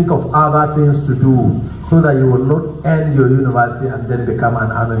 think of other things to do so that you will not end your university and then become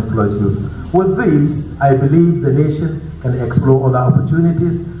an unemployed youth. With this, I believe the nation can explore other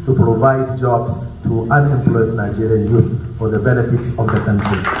opportunities to provide jobs to unemployed Nigerian youth for the benefits of the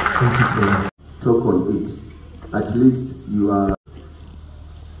country. Thank you so much. Talk on it. At least you are,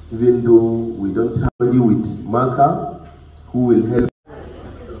 even though we don't have anybody with marker who will help.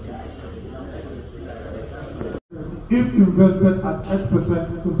 if invested at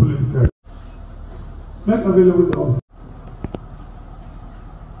 8% simple interest. Make available the option.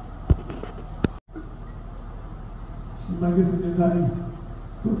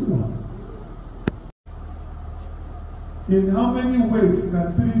 In how many ways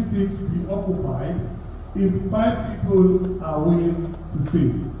can 3 seats be occupied if 5 people are willing to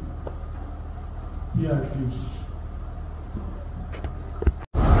sit? Here it is.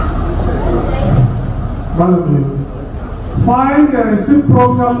 Find the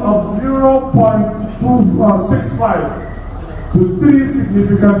reciprocal of 0.265 to 3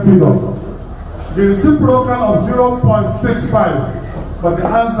 significant figures. The reciprocal of 0.65, but the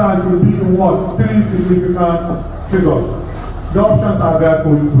answer should be in what? 3 significant figures. The options are there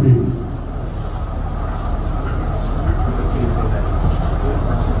for you to read.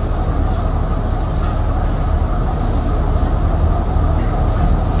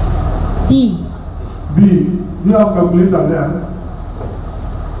 B. B. Do you have a calculator there?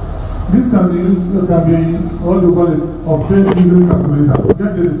 This can be what you call it, obtained using calculator.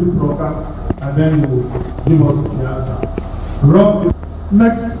 Get the reciprocal and then you give us the answer. Wrong.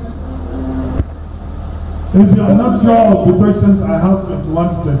 Next. If you are not sure of the questions, I have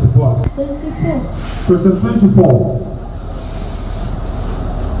 21 to 24. 24. Question 24.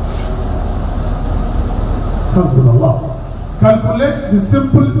 Hasbunallah. Calculate the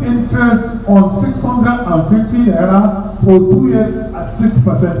simple interest on 650 naira for 2 years at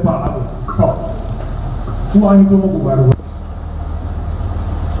 6% per annum. Top. Who are you going to go by the way?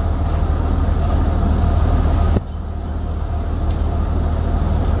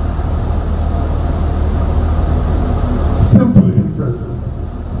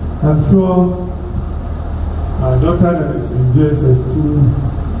 I'm sure my daughter that is in JSS2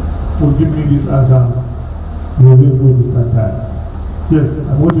 will give me this answer. You will go this time. Yes,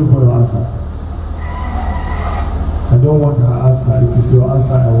 I'm waiting for your answer. I don't want her answer, it is your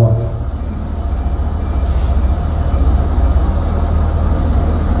answer I want.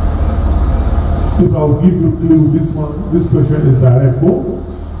 If I will give you a clue, this question is direct. Go.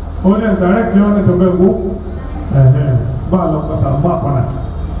 Only direct, you want to go.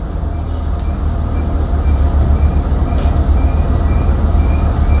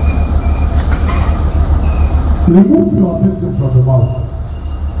 Remove your distance from the mouth.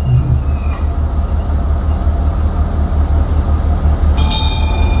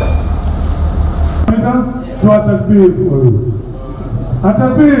 So Atakbir for you.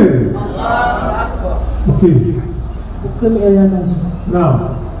 Atakbir. Okay. Now,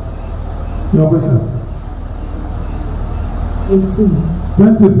 your question.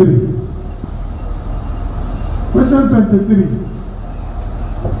 23. Question 23.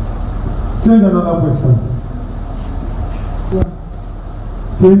 Change another question.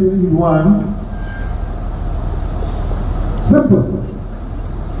 21. Simple.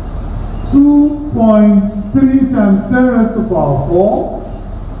 2.3 times 10 raised to power 4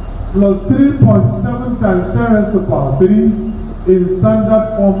 plus 3.7 times 10 raised to power 3 in standard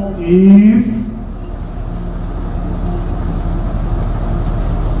form is.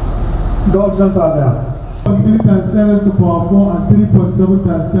 The options are there. 3 times 10 raised to power 4 and 3.7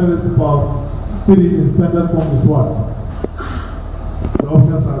 times 10 raised to power 3 in standard form is what? The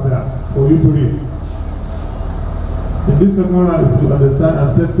options are there for you to read. In this second round, if you understand,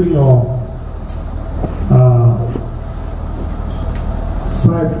 I'm testing your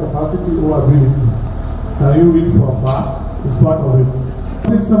sight capacity or ability. Can you read from far? It's part of it.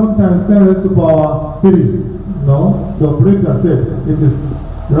 6, 7 times 10 raised to power 3. No, the operator said it is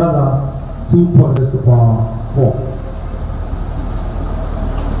rather 2 raised to power 4.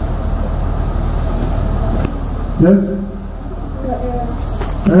 Yes?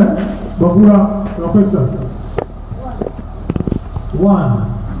 Bakura, your question.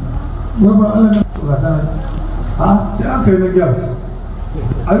 1. See, I'm telling the girls.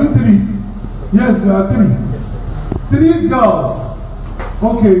 Are you 3? Yes, you are 3. 3 girls.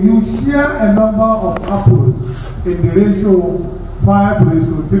 Okay, you share a number of apples in the ratio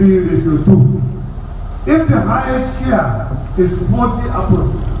 5:3:2. If the highest share is 40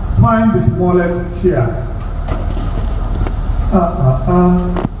 apples, find the smallest share.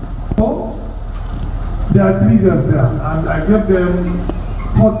 Oh, there are 3 girls there, and I gave them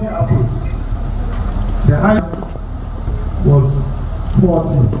 40 apples. The height was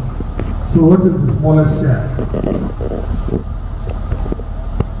 40. So what is the smallest share?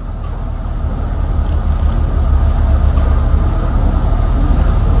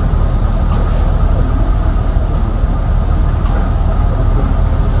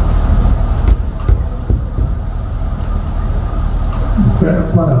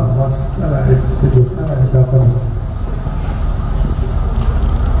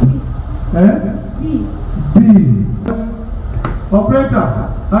 B. B. Operator,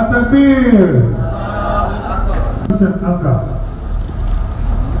 Atakbir. Anchor.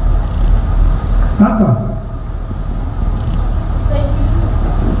 Anchor.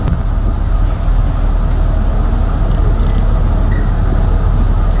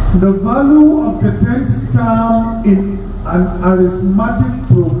 The value of the 10th term in an arithmetic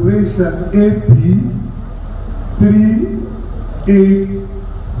progression AP 3, 8,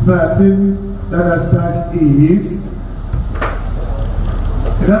 13 dash is,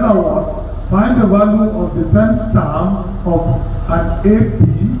 in other words, find the value of the 10th term of an AP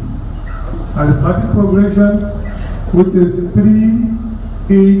arithmetic progression, which is 3,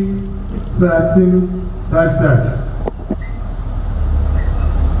 8, 13 dash.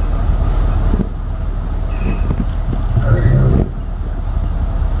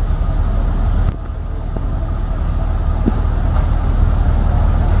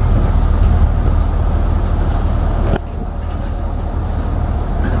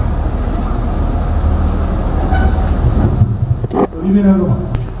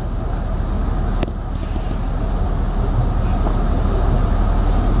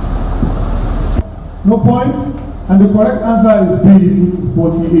 No point, and the correct answer is B, which is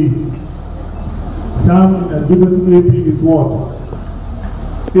 48. Term in a given AP is what?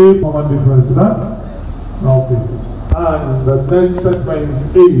 A common difference. That? Okay. And the next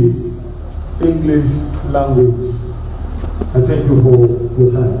segment is English language. I thank you for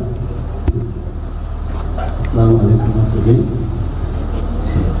your time. Assalamu alaikum once again.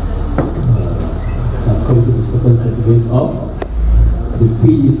 I've come to the second segment of the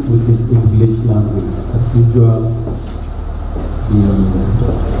piece, which is English language. As usual, the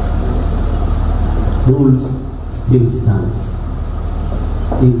rules still stands.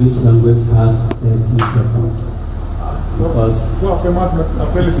 English language has 30 seconds because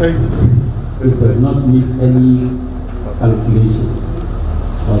it does not need any calculation,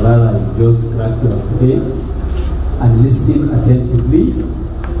 or rather you just crack your head and listen attentively,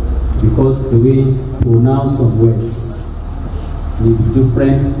 because the way you pronounce some words may be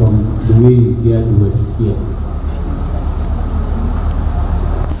different from the way you hear the words here.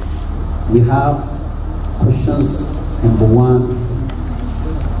 We have questions number 1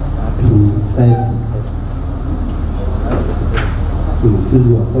 to 30. So you choose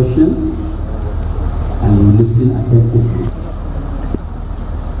your question and you listen attentively.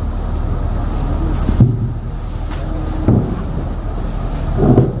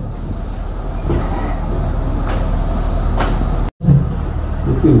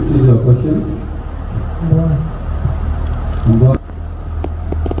 Okay, choose your question. Number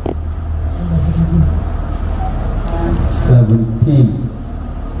 17.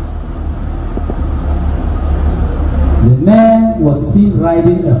 The man was seen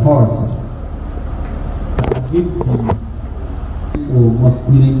riding a horse. Give the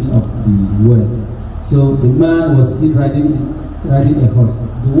masculine of the word. So the man was seen riding a horse.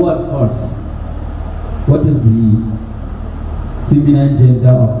 The word horse, what is the feminine gender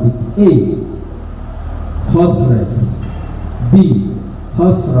of it? A, horseress. B,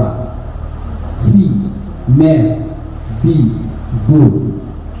 horsera. C, mare. D, bull.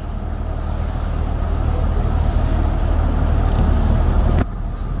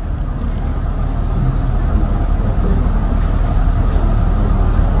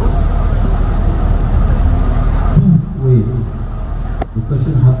 Wait, the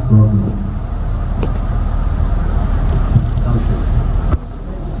question has problem.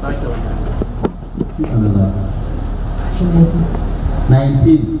 Another.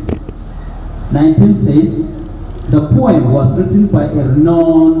 19 says, the poem was written by a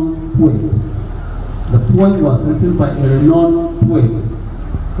renowned poet. The poem was written by a renowned poet.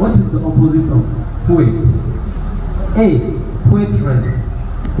 What is the opposite of poet? A, poetress.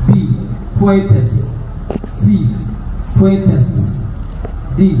 B, poetess. C, poetess.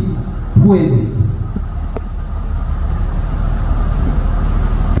 D, poemist.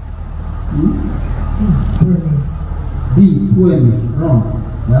 D, poemist. Wrong.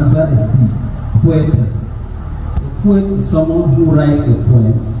 The answer is B, poetess. A poet is someone who writes a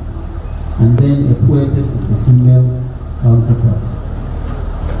poem, and then a poetess is a female counterpart.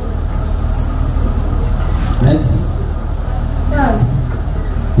 Next. 5.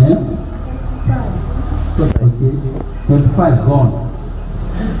 Yeah? 25. Okay. 25, gone.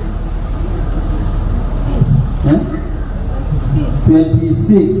 Yeah?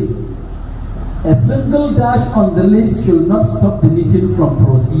 26. A single dash on the list should not stop the meeting from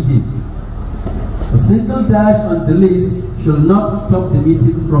proceeding. A single dash on the list should not stop the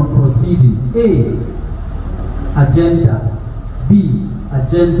meeting from proceeding. A, agenda. B,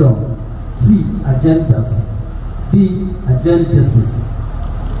 agendum. C. Agendas. D. Agendases.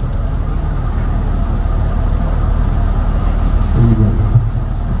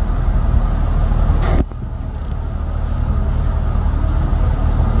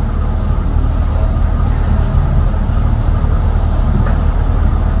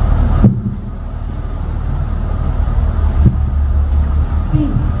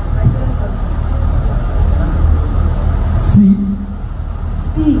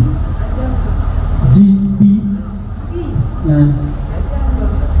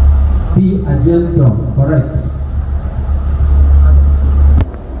 Correct.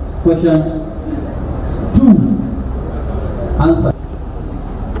 Question 2. Answer.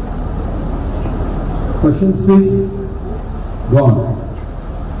 Question 6. Gone.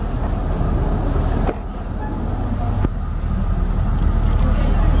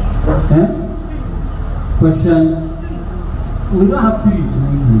 Okay. Question. We don't have 3 in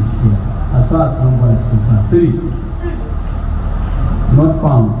English here, as far as number is concerned. 3. Not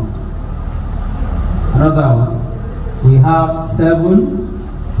found. Another one, we have 7,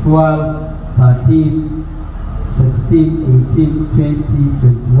 12, 13, 16, 18, 20,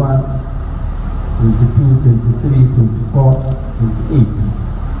 21, 22, 23, 24, 28.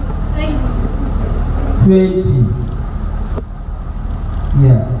 20.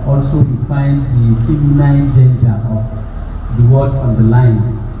 Yeah, also we find the feminine gender of the word underlined.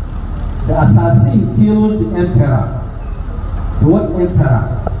 The assassin killed the emperor. The word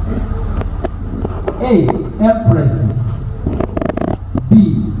emperor. A. Empresses. B.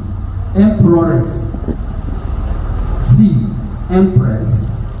 Emperors. C. Empress.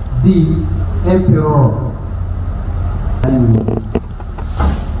 D. Emperor.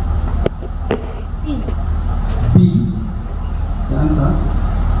 B. The answer.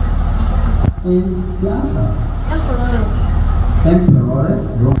 And the answer. Emperors.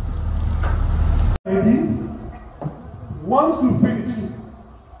 Ready? Once you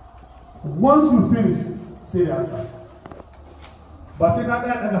finish, say the answer. But say that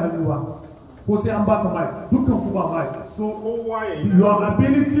daga hannu ba, ko sai an baka mic, dukkan ku ba mic. So your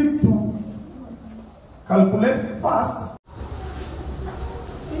ability to calculate fast.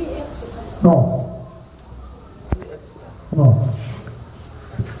 3x. No. No.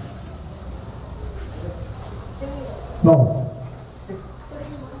 No.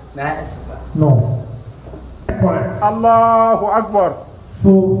 No. Correct. Allahu Akbar. So,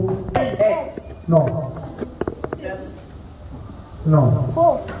 no. No.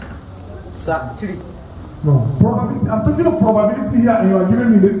 4. 3. No. Probability. I'm talking of probability here, and you are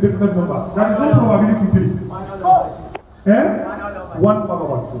giving me the definite number. There is no probability 3. 4. Eh? 1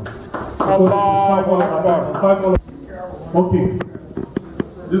 over 2. Okay.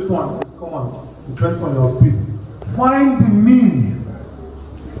 This one is common. Depends on your speed. Find the mean.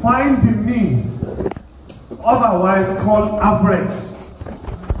 Find the mean. Otherwise called average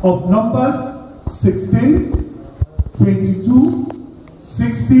of numbers 16, 22,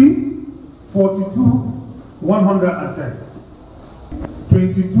 60, 42, 110.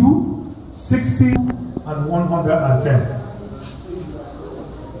 22, 60, and 110.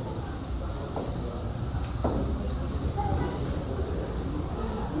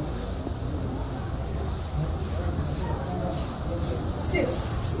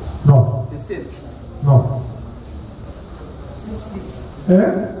 No. 16. No. 60.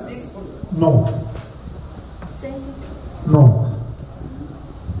 Eh? 60. No. 20. No.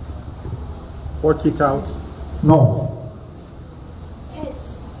 Work it out. No. 8.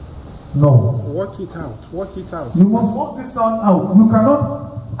 No. Work it out. Work it out. You must work this one out. You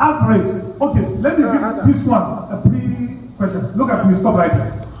cannot average. Okay, let me give this one a pre-question. Look at me. Stop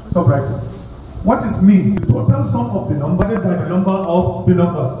writing. Stop writing. What is mean? The total sum of the number divided by the number of the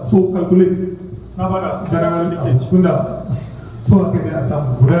numbers. So calculate. General tunda. So okay, there are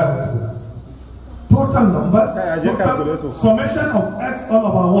some total numbers. Total summation of x all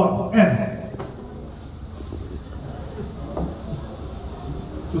over what? N.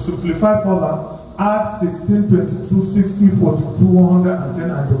 To simplify further, add 16, 22, 60, 42,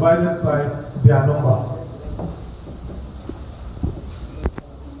 110 and divide it by their number.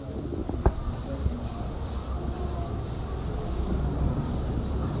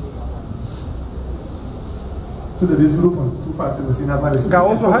 So that is 0.25 to the single. Ga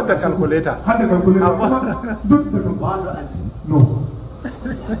also had the calculator. Had the calculator. Do the calculator. No.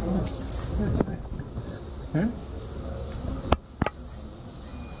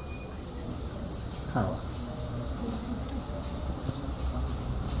 How?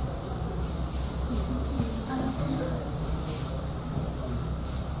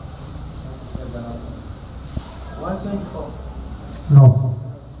 $124. No.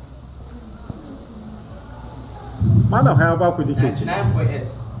 Malam haya ba ku leakage. 9.8.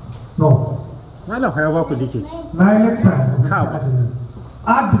 No. Malam haya ba ku leakage. 9 times.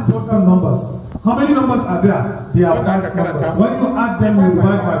 Add the total numbers. How many numbers are there? There are 5 numbers. When you add them, you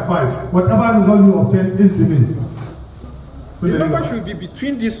divide by 5. Whatever result you obtain is the mean. The number should be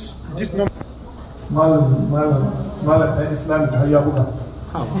between this number. Malam, Islam, Hayabuga.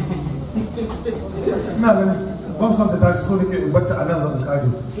 How? Once on the dash, so they can better another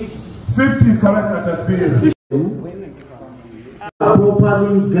card. 50 correct at that period. Are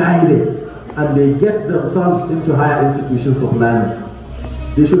properly guided and they get themselves into higher institutions of learning.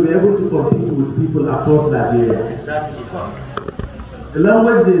 They should be able to compete with people across Nigeria. Exactly. The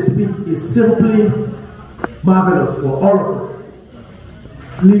language they speak is simply marvelous for all of us.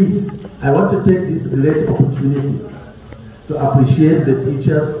 Please, I want to take this great opportunity to appreciate the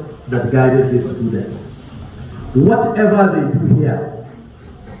teachers that guided these students. Whatever they do here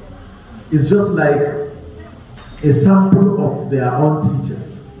is just like a sample of their own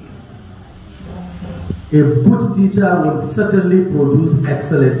teachers. A good teacher will certainly produce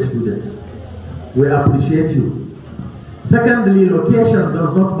excellent students. We appreciate you. Secondly, location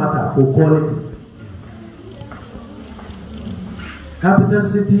does not matter for quality. Capital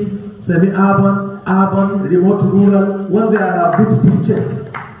city, semi-urban, urban, remote, rural, when there are good teachers,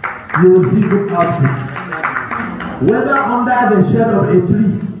 you will see good output. Whether under the shade of a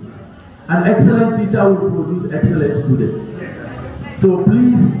tree, an excellent teacher will produce excellent students. So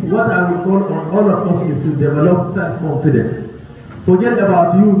please, what I will call on all of us is to develop self-confidence. Forget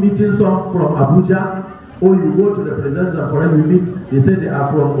about you meeting some from Abuja, or you go to represent Zamfara, you meet, they say they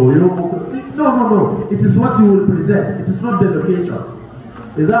are from Oyo. No. It is what you will present. It is not the location.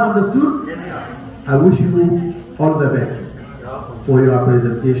 Is that understood? Yes, sir. I wish you all the best for your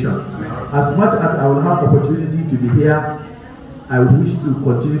presentation. As much as I will have opportunity to be here, I wish to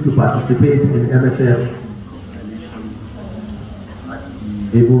continue to participate in MSS.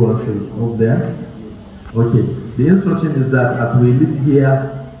 Everyone should move there. Okay. The instruction is that as we leave here,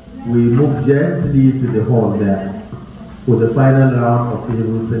 we move gently to the hall there for the final round of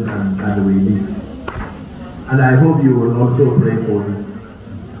everything and we leave. And I hope you will also pray for me.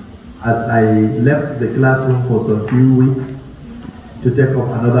 As I left the classroom for some few weeks to take up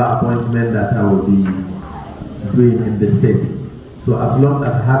another appointment that I will be doing in the state. So as long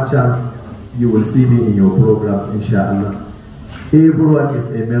as I have chance, you will see me in your programs, inshallah. Everyone is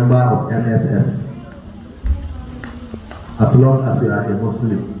a member of MSS. As long as you are a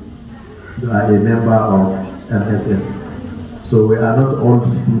Muslim, you are a member of MSS. So we are not all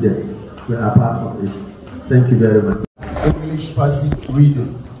students, we are part of it. Thank you very much. English passive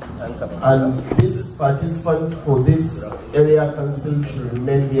reading. And this participant for this area council should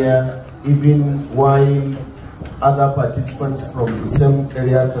remain here even while other participants from the same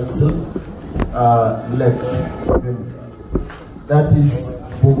area council left. That is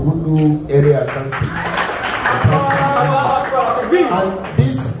Bungudu Area Council. And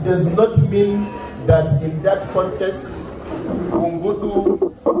this does not mean that in that contest,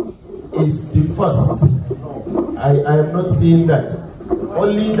 Bungudu is the first. I am not saying that.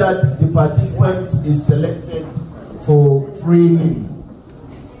 Only that the participant is selected for training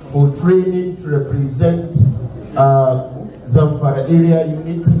to represent Zamfara area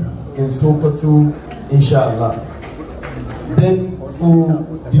unit in Soceity, inshallah. Then for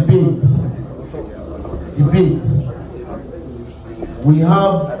debates, we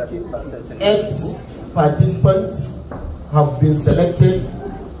have 8 participants have been selected.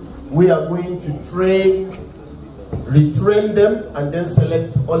 We are going to retrain them and then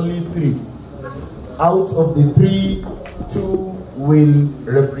select only 3. Out of the 3, 2 will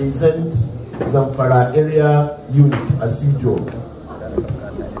represent Zamfara area unit as usual.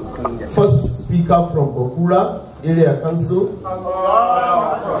 First speaker from Bakura Area Council,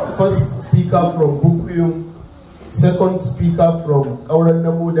 first speaker from Bukuyum, second speaker from Auran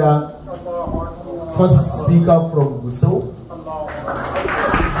Namuda, first speaker from Gusau,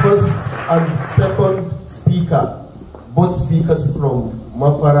 first and second speaker, both speakers from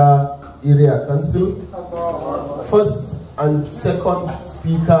Mafara Area Council, first and second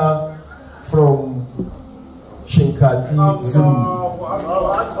speaker from Shinkafi Zulu.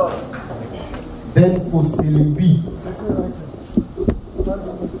 Then for spelling B,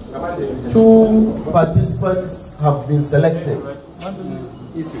 2 participants have been selected.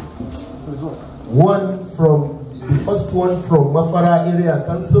 The first one from Mafara Area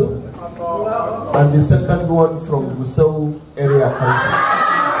Council and the second one from Gusau Area Council.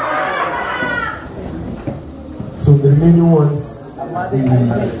 So the remaining ones, the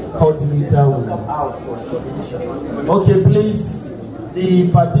coordinator will. Okay, please.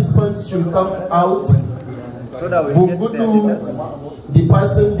 The participants should come out Bungudu, the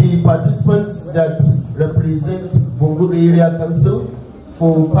participants that represent Bungudu Area Council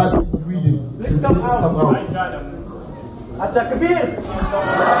for passage reading, please come out.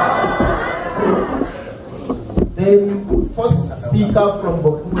 Then first speaker from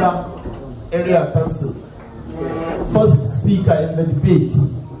Bakura Area Council. First speaker in the debate.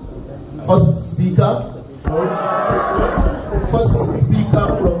 First speaker from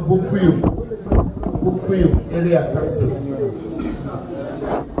Bukuyu Area Council.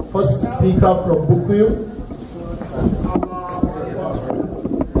 First speaker from Bukuyu.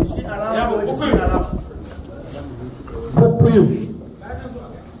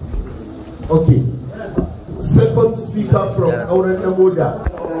 Okay. Second speaker from Aurenamoda.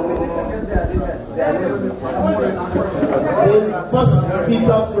 Then first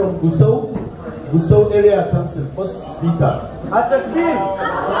speaker from Gusau Area Council. First speaker.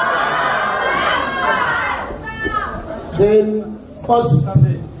 Then first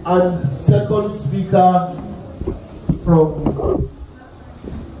and second speaker from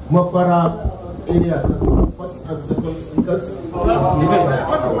Zamfara Area Council. First and second speakers.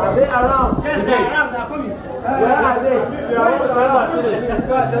 Are they around? Yes, they're around. They're coming. Where are they?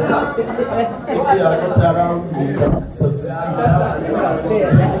 If they are not around, we can substitute.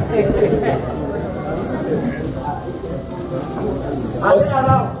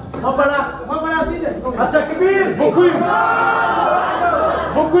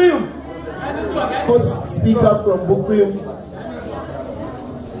 First speaker from Bukuyum.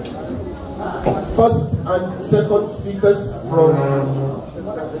 First and second speakers from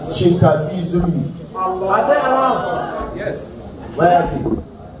Shinkafi Zurmi. Are they around? Yes. Where are they?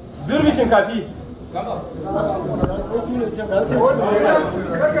 Zurmi Shinkafi.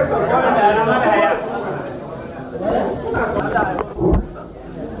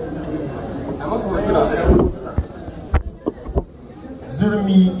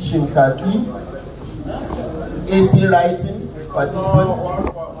 Zurmi Shinkafi, AC writing participant.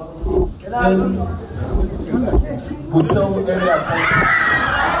 Then Gusau Area Council.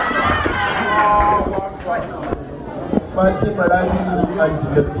 Fatima Rabi and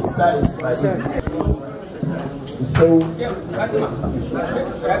Lafisa Ismail. Gusau.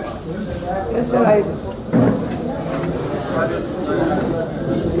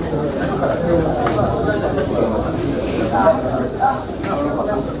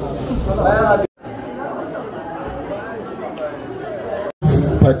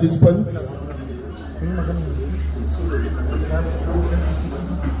 Participants.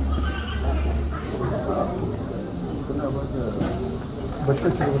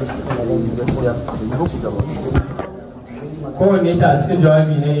 Kowanne ta a cikin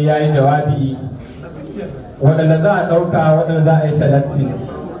jawabi ne ya yi jawabi waɗanda za a ɗauka waɗanda za a yi salati.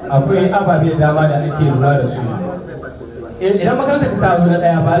 Akwai ababe da dama da ake lura da su. Idan makarantar ta zo na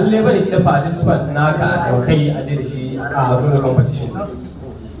ɗaya ba lallai bane idan participant naka a ɗaukai a je da shi a zuwa competition.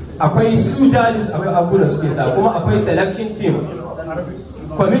 Akwai su judges, akwai abubuwan da suke sa, kuma akwai selection team,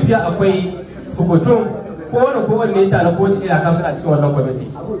 committee, akwai fukutun, kowane ta na kowace ila kafin a cikin wannan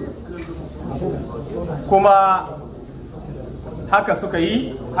committee. Kuma haka suka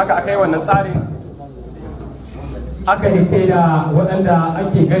yi, haka aka yi wannan tsarin. Aka yi kai da waɗanda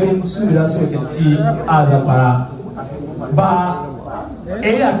ake ganin su da su wakilci a Zamfara. Ba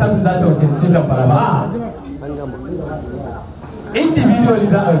area kansu za ta wakilci Zamfara ba. Individually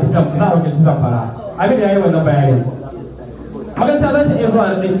za a wakilci Zamfara. Abin da ya yi wannan bayanin. Makaranta za ta iya zuwa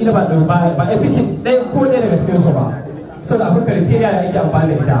na ɗan gida ba a fikin ɗaya ko ɗaya daga cikin su ba. Saboda akwai criteria da ake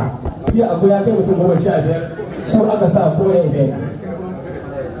amfani da ita. Sai abu ya kai mutum 15 su aka sa koya event.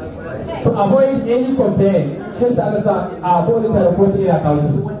 To avoid any compare, since aka sa a board ta report area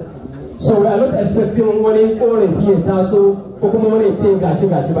council. So we are not expecting wani korafi ya taso ko kuma wani ce gashi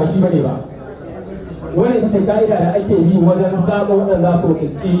ba shi bane ba. Wani ce ka'ida da ake yi wajen zaɓa waɗanda su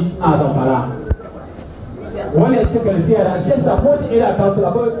wakilci a Zamfara. Wani ce criteria da shi support area council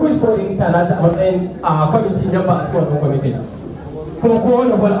akwai quiz coding ta na a matsayin a committee member a cikin wannan committee. Kuma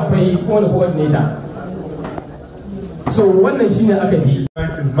kowane hall akwai kowane coordinator. So wannan shine aka yi.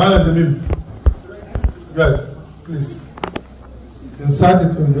 Malam Jamil, guys, please insert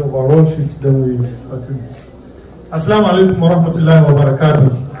it in the overall sheet, then we continue. Assalamu alaikum wa rahmatullahi wa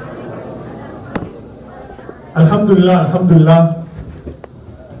barakatuh. Alhamdulillah, alhamdulillah.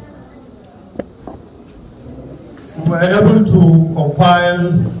 We were able to compile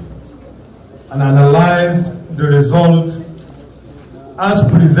and analyze the result as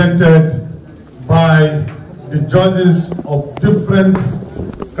presented by the judges of different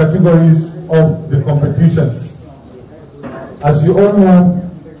categories of the competitions. As you all know,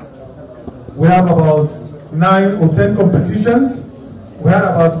 we have about 9 or 10 competitions. We had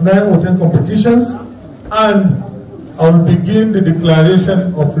about 9 or 10 competitions, and I will begin the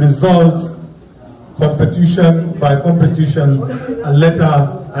declaration of results, competition by competition, and later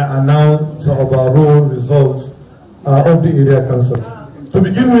I announce the overall results of the area councils. To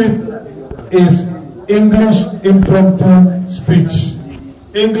begin with is English impromptu speech.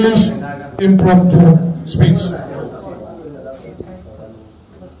 English impromptu speech.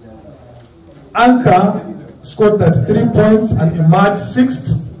 Anchor scored 33 points and emerged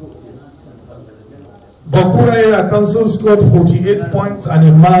 6th. Bakura Area Council scored 48 points and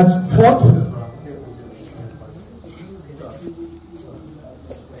emerged 4th.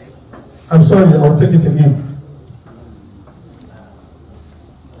 I'm sorry, I'll take it again.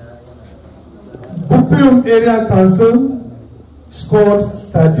 Bupium Area Council scored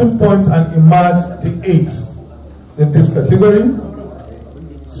 13 points and emerged the 8th in this category.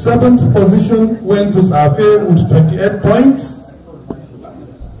 7th position went to Safe with 28 points.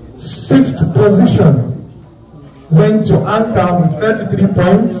 6th position went to Anka with 33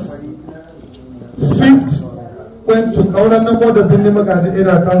 points. 5th went to Kauranamo, the Bindimagaji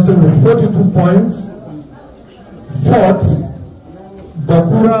Area Council with 42 points. 4th,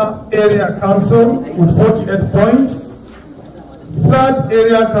 Bakura Area Council with 48 points. 3rd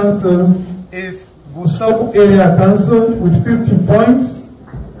Area Council is Busau Area Council with 50 points.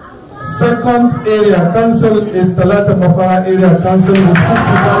 2nd Area Council is Talata Mafara Area Council with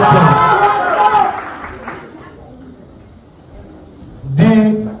 55 points.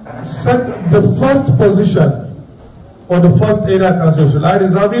 The first position or the first area council, should I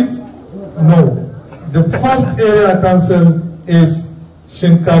reserve it? No. The first area council is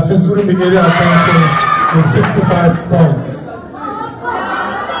Shinkafi Zurumi Area Council with 65 points.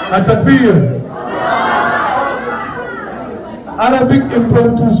 Atapir, Arabic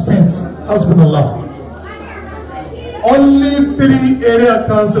impromptu speech, Hasbunallah. Only 3 area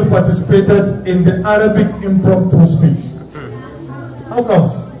council participated in the Arabic impromptu speech. How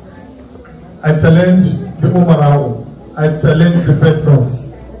comes? I challenge the Umarao. I challenge the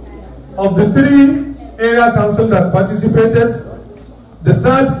patrons. Of the 3 area council that participated, the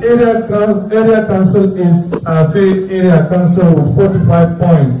 3rd area council is Safe Area Council with 45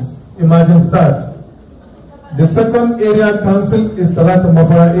 points. Imagine 3rd. The 2nd area council is Talata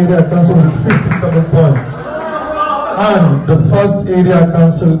Mafara Area Council with 57 points. And the 1st area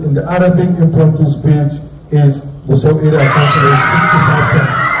council in the Arabic impromptu speech is Busau Area Council with 65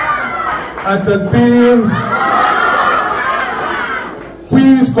 points. At the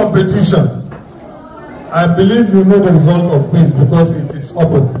quiz competition, I believe you know the result of quiz because it is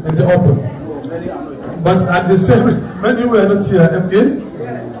open, in the open. But at the same, many were not here, okay?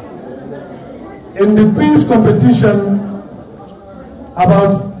 In the quiz competition,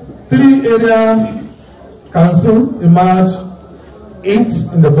 about 3 area council emerged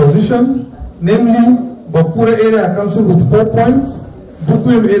 8th in the position, namely Bakura Area Council with 4 points,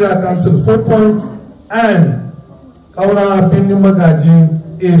 Bukuim Area Council 4 points, and Kaura Bindi Magaji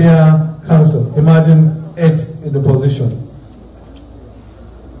Area Council. Imagine 8th in the position.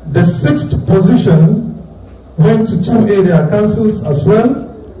 The 6th position went to 2 area councils as well.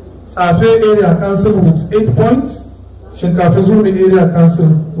 Safe Area Council with 8 points, Shinkafezumi Area Council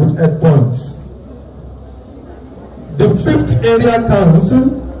with 8 points. The 5th area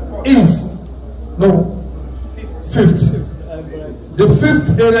council is, no, 5th. The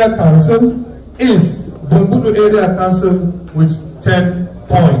 5th area council is Bungudu Area Council with 10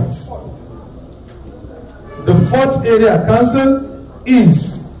 points. The 4th area council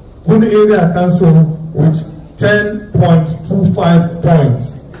is Bundu Area Council with 10.25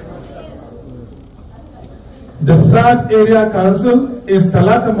 points. The 3rd area council is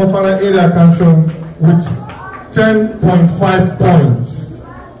Talata Mafara Area Council with 10.5 points.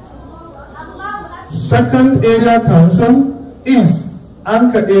 2nd area council is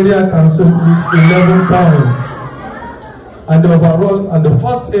Anchor Area Council with 11 points. And overall, and the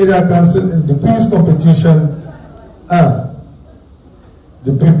 1st area council in the quiz competition are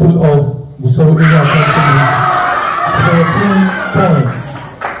the people of Busau Area Council with 13 points.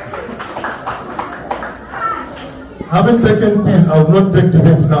 Having taken quiz, I will not take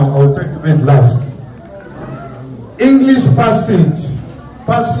debate now, I will take debate last. English passage.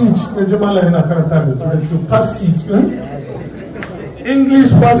 Passage.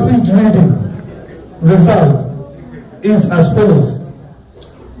 English passage reading result is as follows.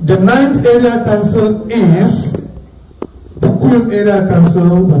 The 9th area council is the Queen Area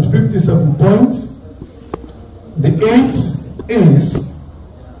Council with 57 points. The 8th is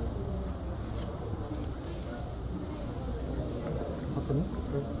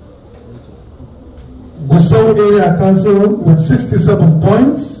Gusau Area Council with 67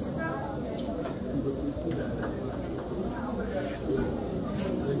 points.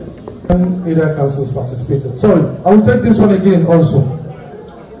 Area councils participated. Sorry, I will take this one again also.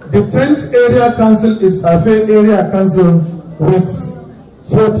 The 10th Area Council is Afe Area Council with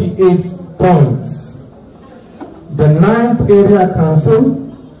 48 points. The 9th Area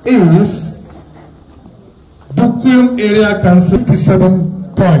Council is Bukum Area Council, 57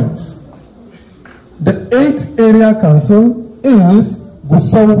 points. The 8th Area Council is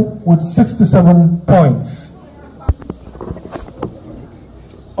Gusau with 67 points.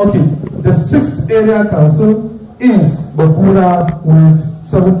 Okay, the 6th Area Council is Bakura with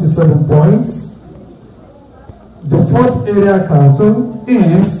 77 points. The 4th Area Council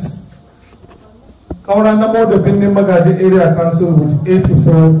is Kauranamo the Bindi Magaji Area Council with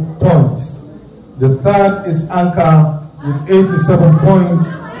 84 points. The 3rd is Anka with 87 points.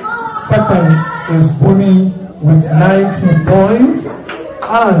 2nd is Buni with 90 points.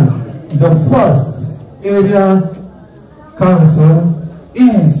 And the 1st Area Council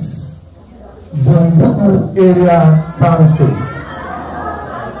is Bungudu Area Council.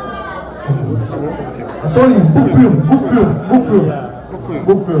 Sorry, Bukum.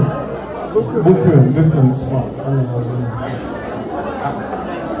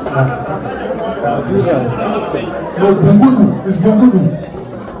 No, Bungudu is Bungudu.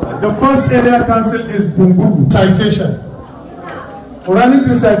 The first area council is Bungudu. Citation. Quranic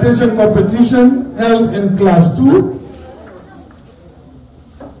recitation competition held in class 2.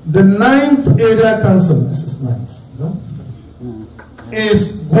 The 9th Area Council, this is 9th, no?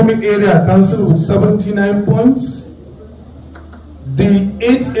 Is Gumi Area Council with 79 points. The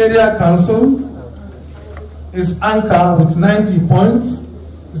 8th Area Council is Anka with 90 points.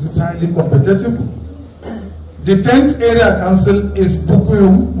 This is highly competitive. The 10th Area Council is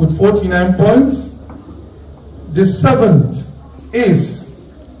Bukuyum with 49 points. The 7th is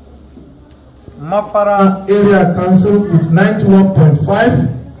Mafara Area Council with 91.5.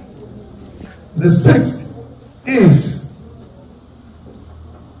 The 6th is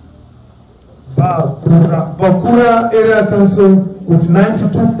Bakura Area Council with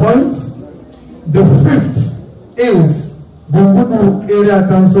 92 points. The 5th is Bungudu Area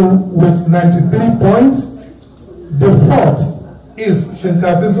Council with 93 points. The 4th is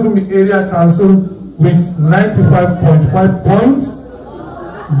Shenkafizurumi Area Council with 95.5 points.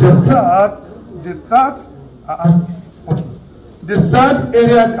 The third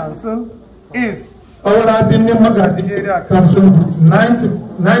Area Council is Aura Bindi Magadi Area Council with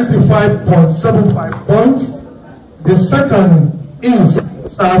 95.75 points. The second is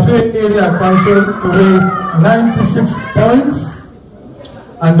Safe Area Council with 96 points.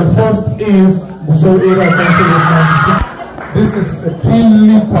 And the first is Gusau Area Council with 96. This is a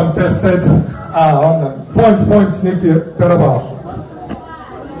keenly contested point sneaky terrible.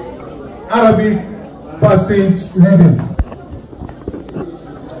 Arabic passage reading.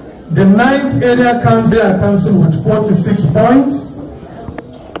 The 9th Area Council with 46 points.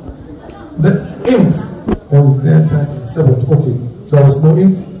 The 8th was there, 7th, okay, there was no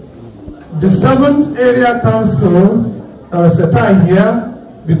 8th. The 7th Area Council, there was a tie here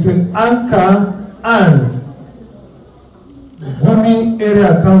between Anka and Gumi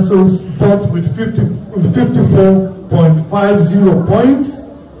Area Councils, both with 54.50 points.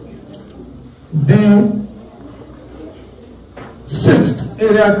 The 6th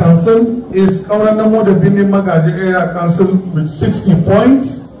Area Council is Kauranamo the Bindi Magaji Area Council with 60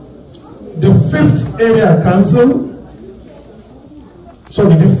 points. The 5th Area Council,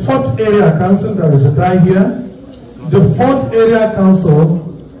 sorry, the 4th Area Council, there is a tie here. The 4th Area Council,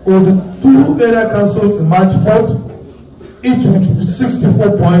 or the 2 Area Councils in March 4th, each with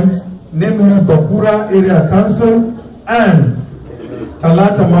 64 points, namely Bakura Area Council and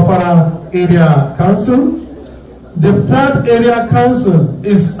Talata Mafara Area Council. The 3rd Area Council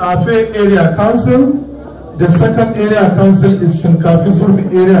is Afe Area Council. The 2nd Area Council is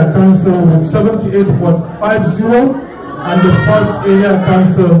Shinkafizurumi Area Council with 78.50, and the 1st Area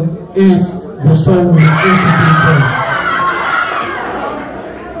Council is Gusau with 83 points.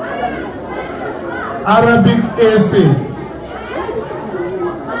 Arabic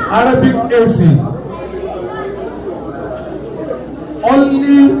AC.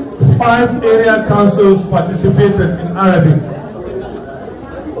 Only 5 area councils participated in Arabic.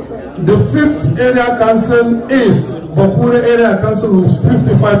 The 5th Area Council is Bakura Area Council with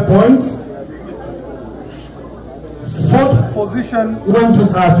 55 points. 4th position went to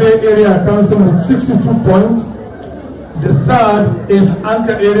Safe Area Council with 62 points. The 3rd is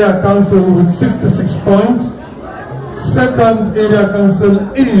Anka Area Council with 66 points. 2nd Area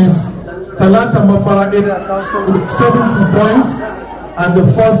Council is Talata Mafara Area Council with 70 points, and the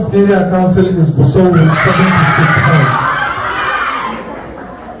first area council is Gusau with 76 points.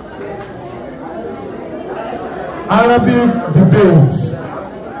 Arabic debates.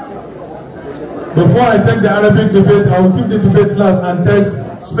 Before I take the Arabic debate, I will keep the debate last and take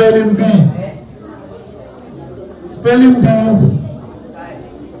spelling bee. Spelling bee,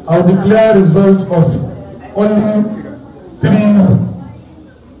 I will declare results of only 3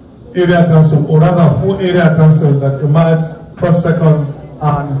 area council, or rather 4 area council that emerged first, second,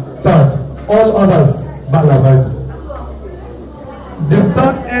 and third. All others, Balabai. The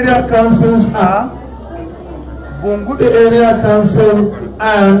third area councils are Bungudu Area Council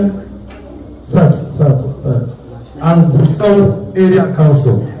and third, and Gusau Area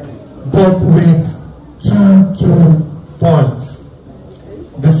Council, both with 2 points.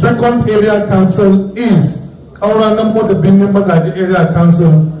 The second area council is Kauranambo the Bindi Magaji Area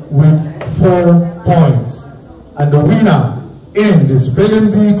Council with 4 points. And the winner in the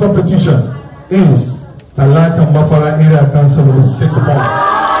spelling bee competition is Talata Mafara Area Council with 6 points.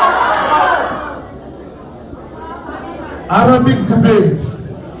 Arabic debate.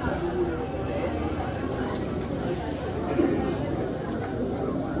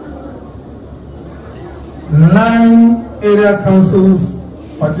 Nine area councils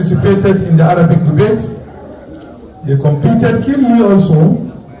participated in the Arabic debate. They competed keenly also,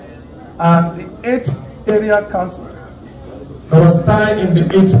 and the 8th area council was tied in the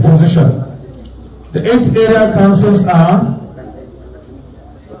 8th position. The 8 area councils are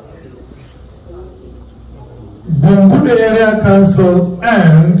Bungudu Area Council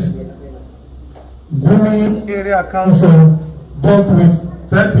and Gumi Area Council, both with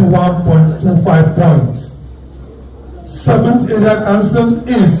 31.25 points. 7th Area Council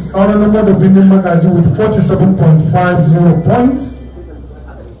is Kauranambo Bindi Magaji with 47.50 points.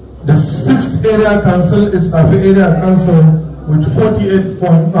 The 6th Area Council is Afi Area Council with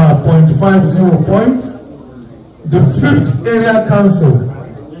 48.50 points. The 5th Area Council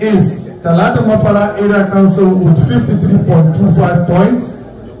is Talata Mafara Area Council with 53.25 points.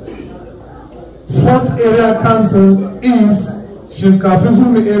 4th Area Council is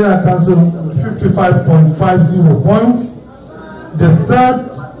Shinkafizumi Area Council with 55.50 points. The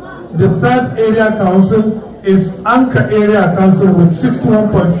third Area Council is Anka Area Council with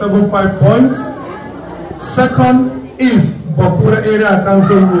 61.75 points. Second is Bakura Area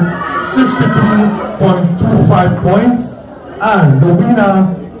Council with 63.25 points. And the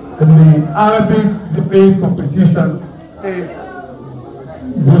winner in the Arabic debate competition is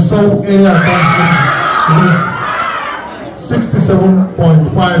Gusau Area Council with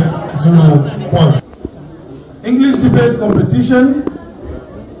 67.50 points. English debate competition.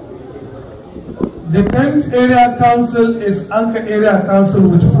 The 10th Area Council is Anka Area Council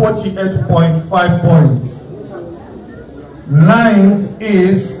with 48.5 points. 9th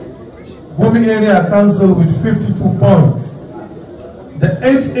is Gumi Area Council with 52 points. The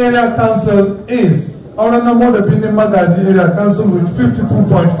 8th Area Council is Kauranambo the Bindi Magaji Area Council with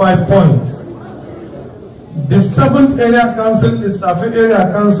 52.5 points. The 7th Area Council is Afi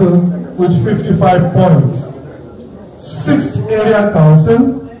Area Council with 55 points. 6th Area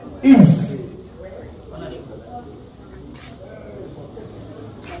Council is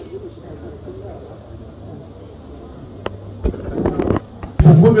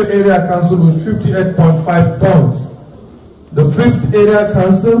Bungudu Area Council with 58.5 points. The 5th Area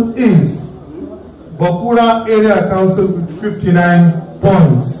Council is Bakura Area Council with 59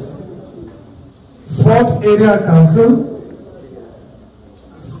 points. 4th Area Council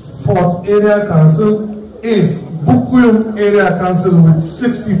is Bukuyum Area Council with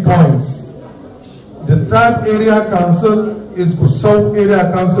 60 points. The 3rd Area Council is Gusau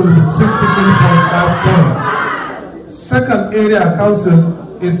Area Council with 63.5 points. 2nd Area Council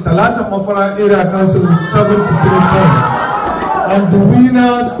is Talata Mafara Area Council with 73 points. And the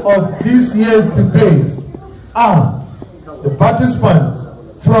winners of this year's debate are the participants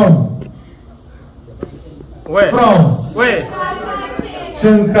from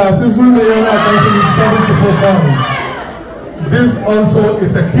Shinkafizumi Area Council with 74 points. This also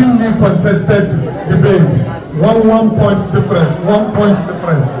is a keenly contested debate. 1 point difference, 1 point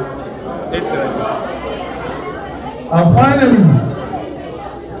difference. And finally,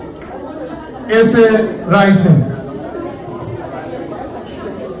 essay writing.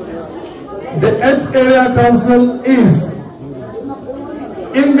 The 8th Area Council is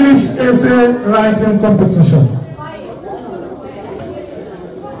English essay writing competition.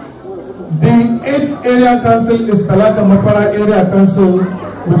 The 8th Area Council is Talata Mapara Area Council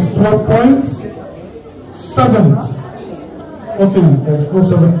with 12 points. 7th Okay, there's no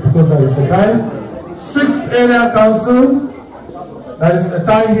 7th because there is a tie. 6th area council. There is a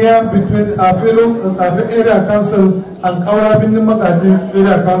tie here between Safe area council and Kaura Bindin Magaji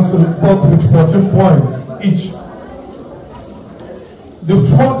area council, both with 14 points each. The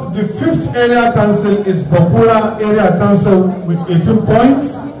 5th area council is Bakura area council with 18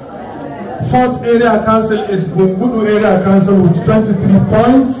 points. 4th area council is Bungudu area council with 23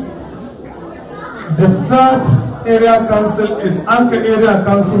 points. The 3rd area council is Anka area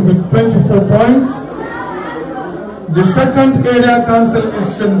council with 24 points. The 2nd area council is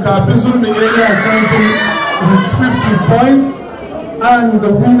Shinkapizumi area council with 50 points. And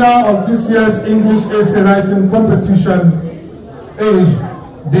the winner of this year's English essay writing competition is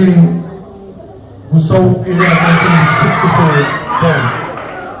the Gusau area council with 64 points.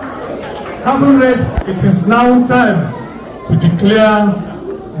 Having read, it is now time to declare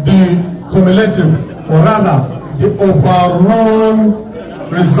the cumulative, or rather the overall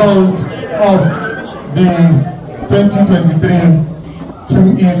result of the 2023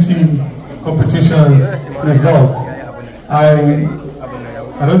 QEC competitions result. I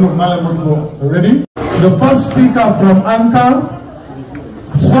don't know, Malam, ready? The first speaker from Anka,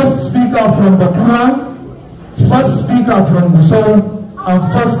 first speaker from Bakura, first speaker from Gusau,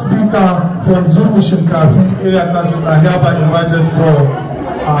 and first speaker from Zulu Shinkafi area classes are hereby invited for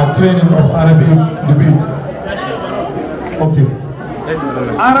training of Arabic debate. Okay.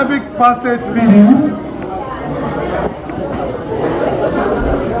 Arabic passage reading.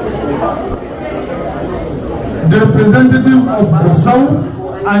 The representative of Gusau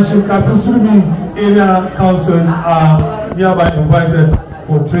and Shinkafi Surmi area councils are hereby invited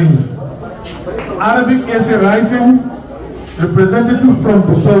for training. Arabic essay writing, representative from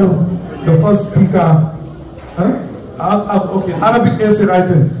Gusau, the first speaker. Okay, Arabic essay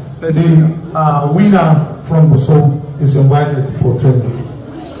writing, the winner from Gusau is invited for training.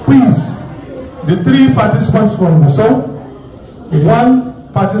 Please, the 3 participants from Gusau, 1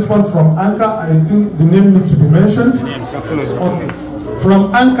 participant from Anka, I think the name needs to be mentioned. Okay.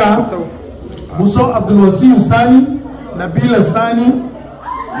 From Anka, Gusau Abdul Wasi Sani, Nabila Sani,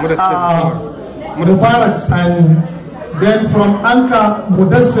 Mubarak Sani. Then from Anka,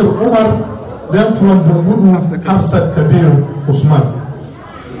 Mudassir Umar. Then from Bungudu, Hafsat Kabir Usman.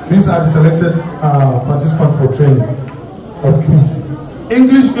 These are the selected participants for training of quiz.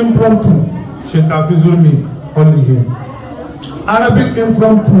 English impromptu, Shinkafi Zulmi, only him. Arabic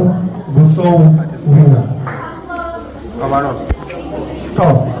impromptu, Gusau winner.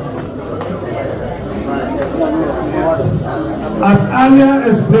 Come. As earlier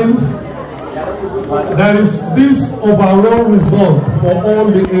explained, there is this overall result for all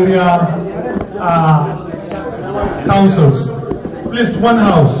the area councils. Please, one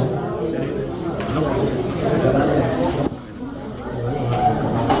house.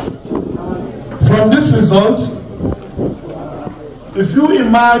 From this result, if you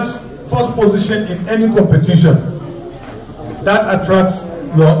emerge first position in any competition, that attracts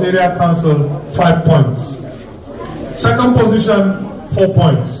your area council 5 points. Second position, 4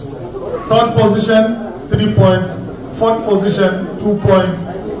 points. Third position, 3 points. Fourth position, 2 points.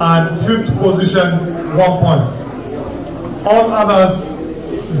 And 5th position, 1 point. All others,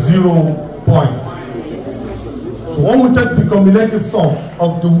 0 points. So when we take the cumulative sum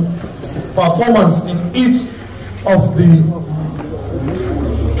of the performance in each of the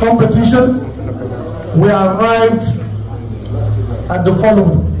competitions, we arrived at the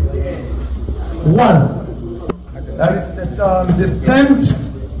following. 1, that is the 10th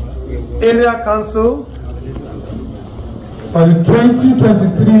area council for the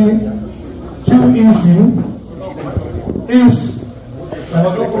 2023 QEC is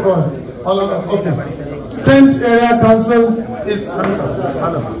 10th area council is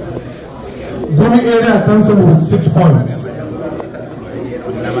Bumi area council with 6 points.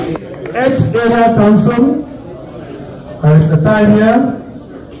 8th area council, there is a tie here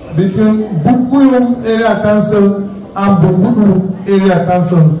between Bukuyum area council and Bungudu area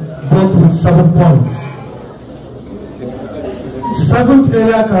council, both with 7 points. 7th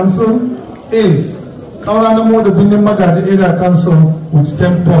area council is Kauranamo the Bindin Magadi area council with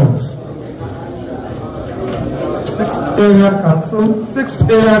 10 points. 6th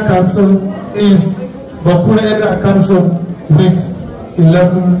area council is Bakura area council with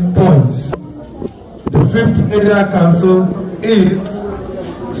 11 points. The 5th area council is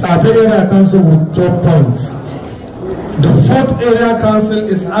Sabe area council with 12 points. The 4th area council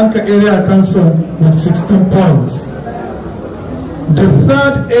is Anka area council with 16 points. The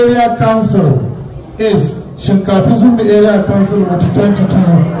 3rd area council is Shinkapizumbi area council with 22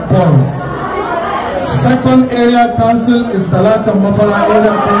 points. Second area council is Talata Mafara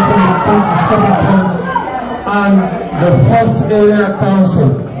area council with 27 points. And the first area council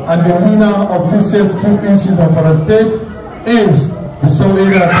and the winner of this year's QPC Zamfara State is the Soul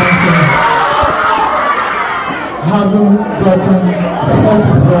area council, having gotten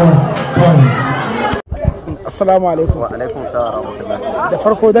 44 points. Assalamu alaikum. Wa alaikum salam wa rahmatullah. Da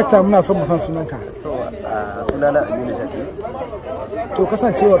farko dakta muna son mu san sunanka. To sunana Aminu Jaki. To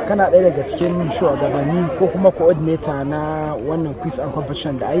kasancewa kana ɗaya daga cikin shugabanni ko kuma coordinator na wannan quiz and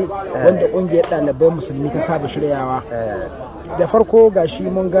competition da ai wanda ƙungiyar ɗalibai musulmi ta saba shiryawa. Da farko gashi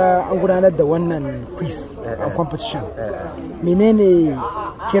mun ga an gudanar da wannan quiz and competition. Menene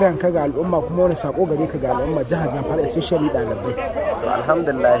kiran ka ga al'umma kuma wani sako gare ka ga al'umma jihar Zamfara especially ɗalibai?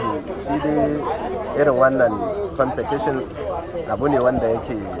 Alhamdulillah shi dai irin wannan competitions abu ne wanda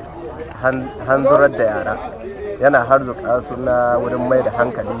yake hanzurar da yara, yana harzuka su na wurin mai da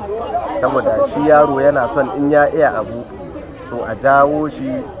hankali, saboda shi yaro yana son in ya iya abu to a jawo shi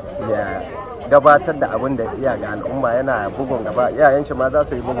ya gabatar da abin da iya ga al'umma, yana bugun gaba, iyayen shi ma za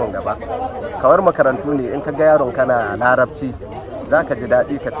su yi bugun gaba. Kawar makarantu ne in ka ga yaron kana larabci za ka ji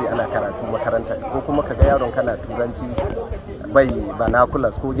daɗi ka ce ana karatu makaranta, ko kuma ka ga yaron kana turanci bai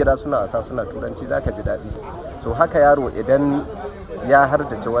banakulas ko gida suna wasa suna turanci za ka ji daɗi. So haka yaro idan ya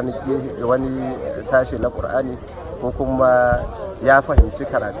hardace wani sashe na ƙur'ani ko kuma ya fahimci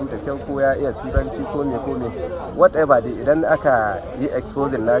karatu da kyau ko ya iya turanci ko me whatever dai, idan aka yi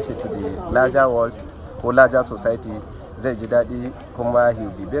exposing nashi to the larger world ko larger society zai ji daɗi, kuma he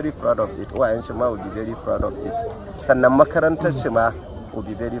will be very proud of it, uwayen shi ma will be very proud of it, sannan makarantar shi ma will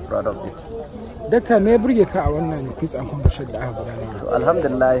be very proud of it. Dakta me burge ka a wannan quiz and competition da aka gudanar? To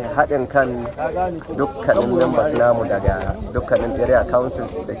alhamdulillah haɗin kan dukkanin members namu daga dukkanin area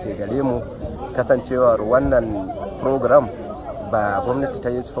councils da ke gare mu, kasancewar wannan program ba gwamnati ta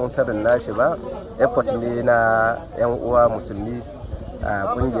yi sponsorin nashi ba, effort ne na 'yan uwa musulmi,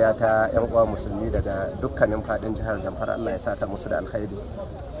 a kungiya ta 'yan uwa musulmi daga dukkanin fadin jihar Zamfara. Allah ya sata musu da alkhairi.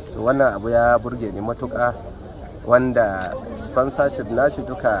 So wannan abu ya burge ni matuƙa, wanda sponsorship nashi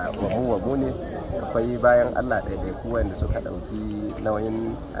duka wamu ne. Akwai bayan Allah ɗaiɗaiku wanda suka ɗauki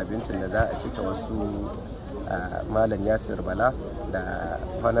nauyin abincin da za a cika wasu Malam Yasir Bala da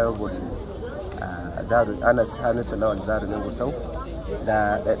Honorable Anas Hamisu Lawal Zarumin Gusau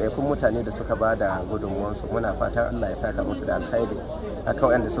da ɗaiɗaikun mutane da suka ba da gudunmuwansu. Muna fatan Allah ya saka musu da alkhairi akan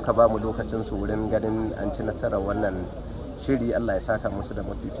wanda suka ba mu lokacinsu wurin ganin an ci nasarar wannan shiri. Allah ya saka musu da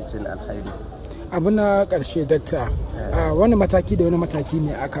mafificin alkhairi. Abu na ƙarshe dakta, wani mataki da wani mataki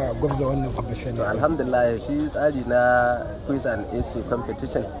ne aka gwabza wannan competition? Alhamdulillah shi tsari na quiz and essay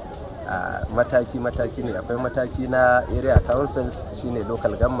competition mataki-mataki ne. Akwai mataki na area councils, shine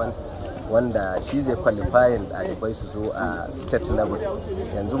local government, wanda shi zai qualifying ɗalibai su zo a state level.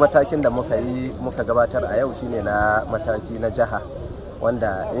 Yanzu matakin da muka gabatar a yau shine na mataki na jiha,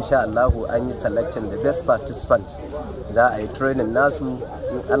 wanda insha Allahu an yi selection the best participant, za a yi training nasu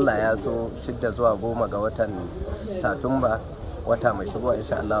in Allah ya so 6 zuwa 10 ga watan Satumba, wata mai shigowa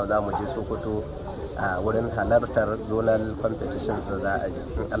insha Allah za mu je Sokoto a wurin halartar zonal competitions da za a yi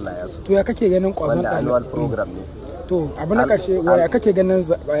in Allah ya so. To ya kake ganin kwazon ɗalibai? Annual program ne. To abu na ƙarshe, ya kake ganin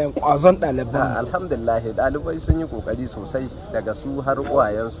kwazon ɗaliban? Alhamdulillah ɗalibai sun yi ƙoƙari sosai daga su har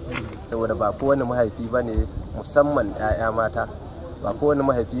uwayensu, saboda ba kowane mahaifi bane, musamman 'ya'ya mata, ba kowane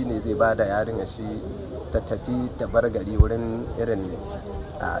mahaifi ne zai ba da yarinya shi ta tafi ta bar gari wurin irin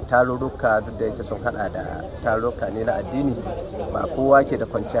tarurruka, duk da yake sun hada da tarurruka ne na addini. Ba kowa ke da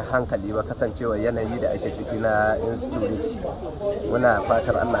kwanciyar hankali ba, kasancewa yanayi da ake ciki na insecurity. Muna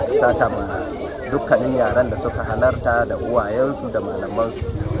fatar Allah ya saka ma dukkanin yaran da suka halarta da uwayensu da malamansu.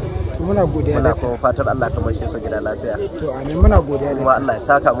 Muna godiya. Muna kuma fatar Allah ka maishe su gida lafiya. To amin, muna godiya. Kuma Allah ya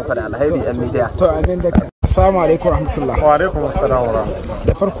saka muku da alheri 'yan media. To amin da Assalamu alaikum warahmatullah. Wa alaikum assalam wa rahmatullah.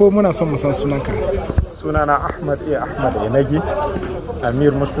 Da farko muna son mu san sunanka. Sunana Ahmad Ahmad Enagi, Amir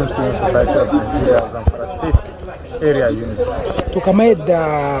Muslim Student Society of Nigeria, Zamfara State Area Unit. To kamar yadda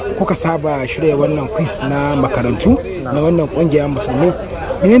kuka saba shirya wannan quiz na makarantu na wannan kungiyar musulmi,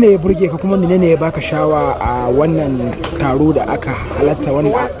 menene ya burge ka kuma menene ya baka shawa a wannan taro da aka halatta,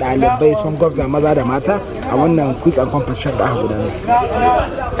 wanda ɗalibai sun gwabza maza da mata a wannan quiz and competition da aka gudanar?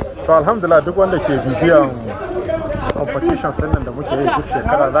 To alhamdulillah, duk wanda ke bibiyan competitions din nan da muke yi duk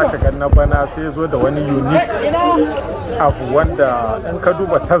shekara za ka ga na bana sai zo da wani unique abu, wanda in ka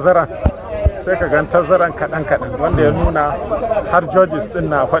duba tazaran sai ka gan tazaran kaɗan wanda ya nuna har judges din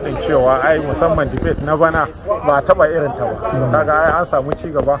na faɗin cewa ai musamman debate na bana ba a taɓa irin ta ba. Kaga ai an samu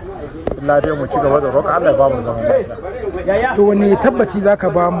ci gaba, illa dai mu ci gaba da roƙa Allah ya ba mu zaman lafiya. To wani tabbaci zaka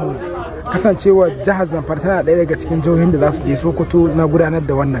ba mu kasancewa jihar Zamfara tana ɗaya daga cikin jihohin da za su je Sokoto na gudanar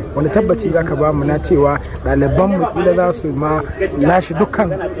da wannan, wani tabbaci za ka ba mu na cewa ɗaliban mu kila za su ma lashe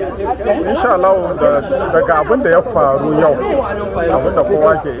dukkan? Insha Allah daga abin da ya faru yau, abin da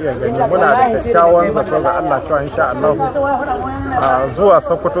kowa ke iya gani, muna da kyakkyawan zato ga Allah cewa insha Allah zuwa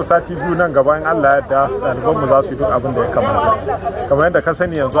Sokoto sati biyu nan gaba in Allah ya yarda ɗaliban mu za su yi duk abin da ya kamata. Kamar yadda ka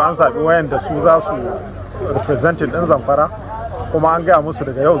sani yanzu an zaɓi wayanda su za su representing ɗin Zamfara, kuma an gaya musu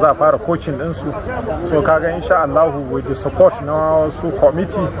daga yau za a fara coaching ɗinsu, so kaga insha Allah with the support na su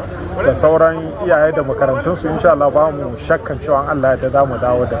committee da sauran iyaye da makarantunsu insha Allah ba mu shakkan cewa Allah ya za mu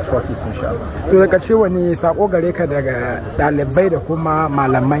dawo da trophies insha Allah. To da ƙarshe wani sako gare ka daga ɗalibai da kuma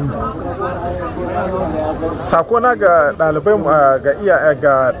malamai? Sako na ga ɗalibai ga iyaye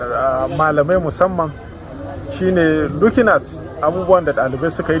ga malamai musamman shine looking at abubuwan da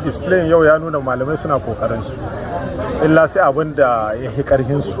ɗalibai suka yi display yau ya nuna malamai suna kokarin su, illa sai abin da ya fi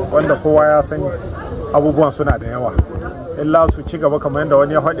karfin su, wanda kowa ya san abubuwan suna da yawa, illa su ci gaba kamar yadda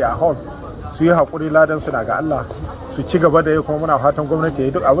wani ya faɗi a hall, su yi haƙuri, ladan suna ga Allah, su ci gaba da yi, kuma muna fatan gwamnati ya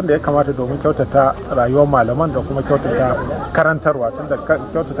yi duk abin da ya kamata domin kyautata rayuwar malaman da kuma kyautata karantarwa, tunda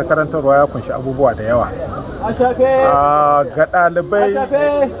kyautata karantarwa ya kunshi abubuwa da yawa. Ga ɗalibai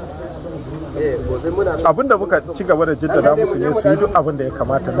abin da muka ci gaba da jaddada musu ne su yi duk abin da ya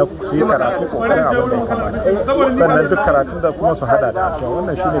kamata, na su yi karatu kokarin abin da ya kamata, sannan duk karatun da kuma su hada da addu'a.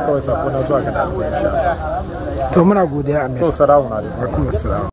 Wannan shine kawai sako na zuwa ga ɗalibai insha Allah. To muna godiya, amin. To salamu alaikum.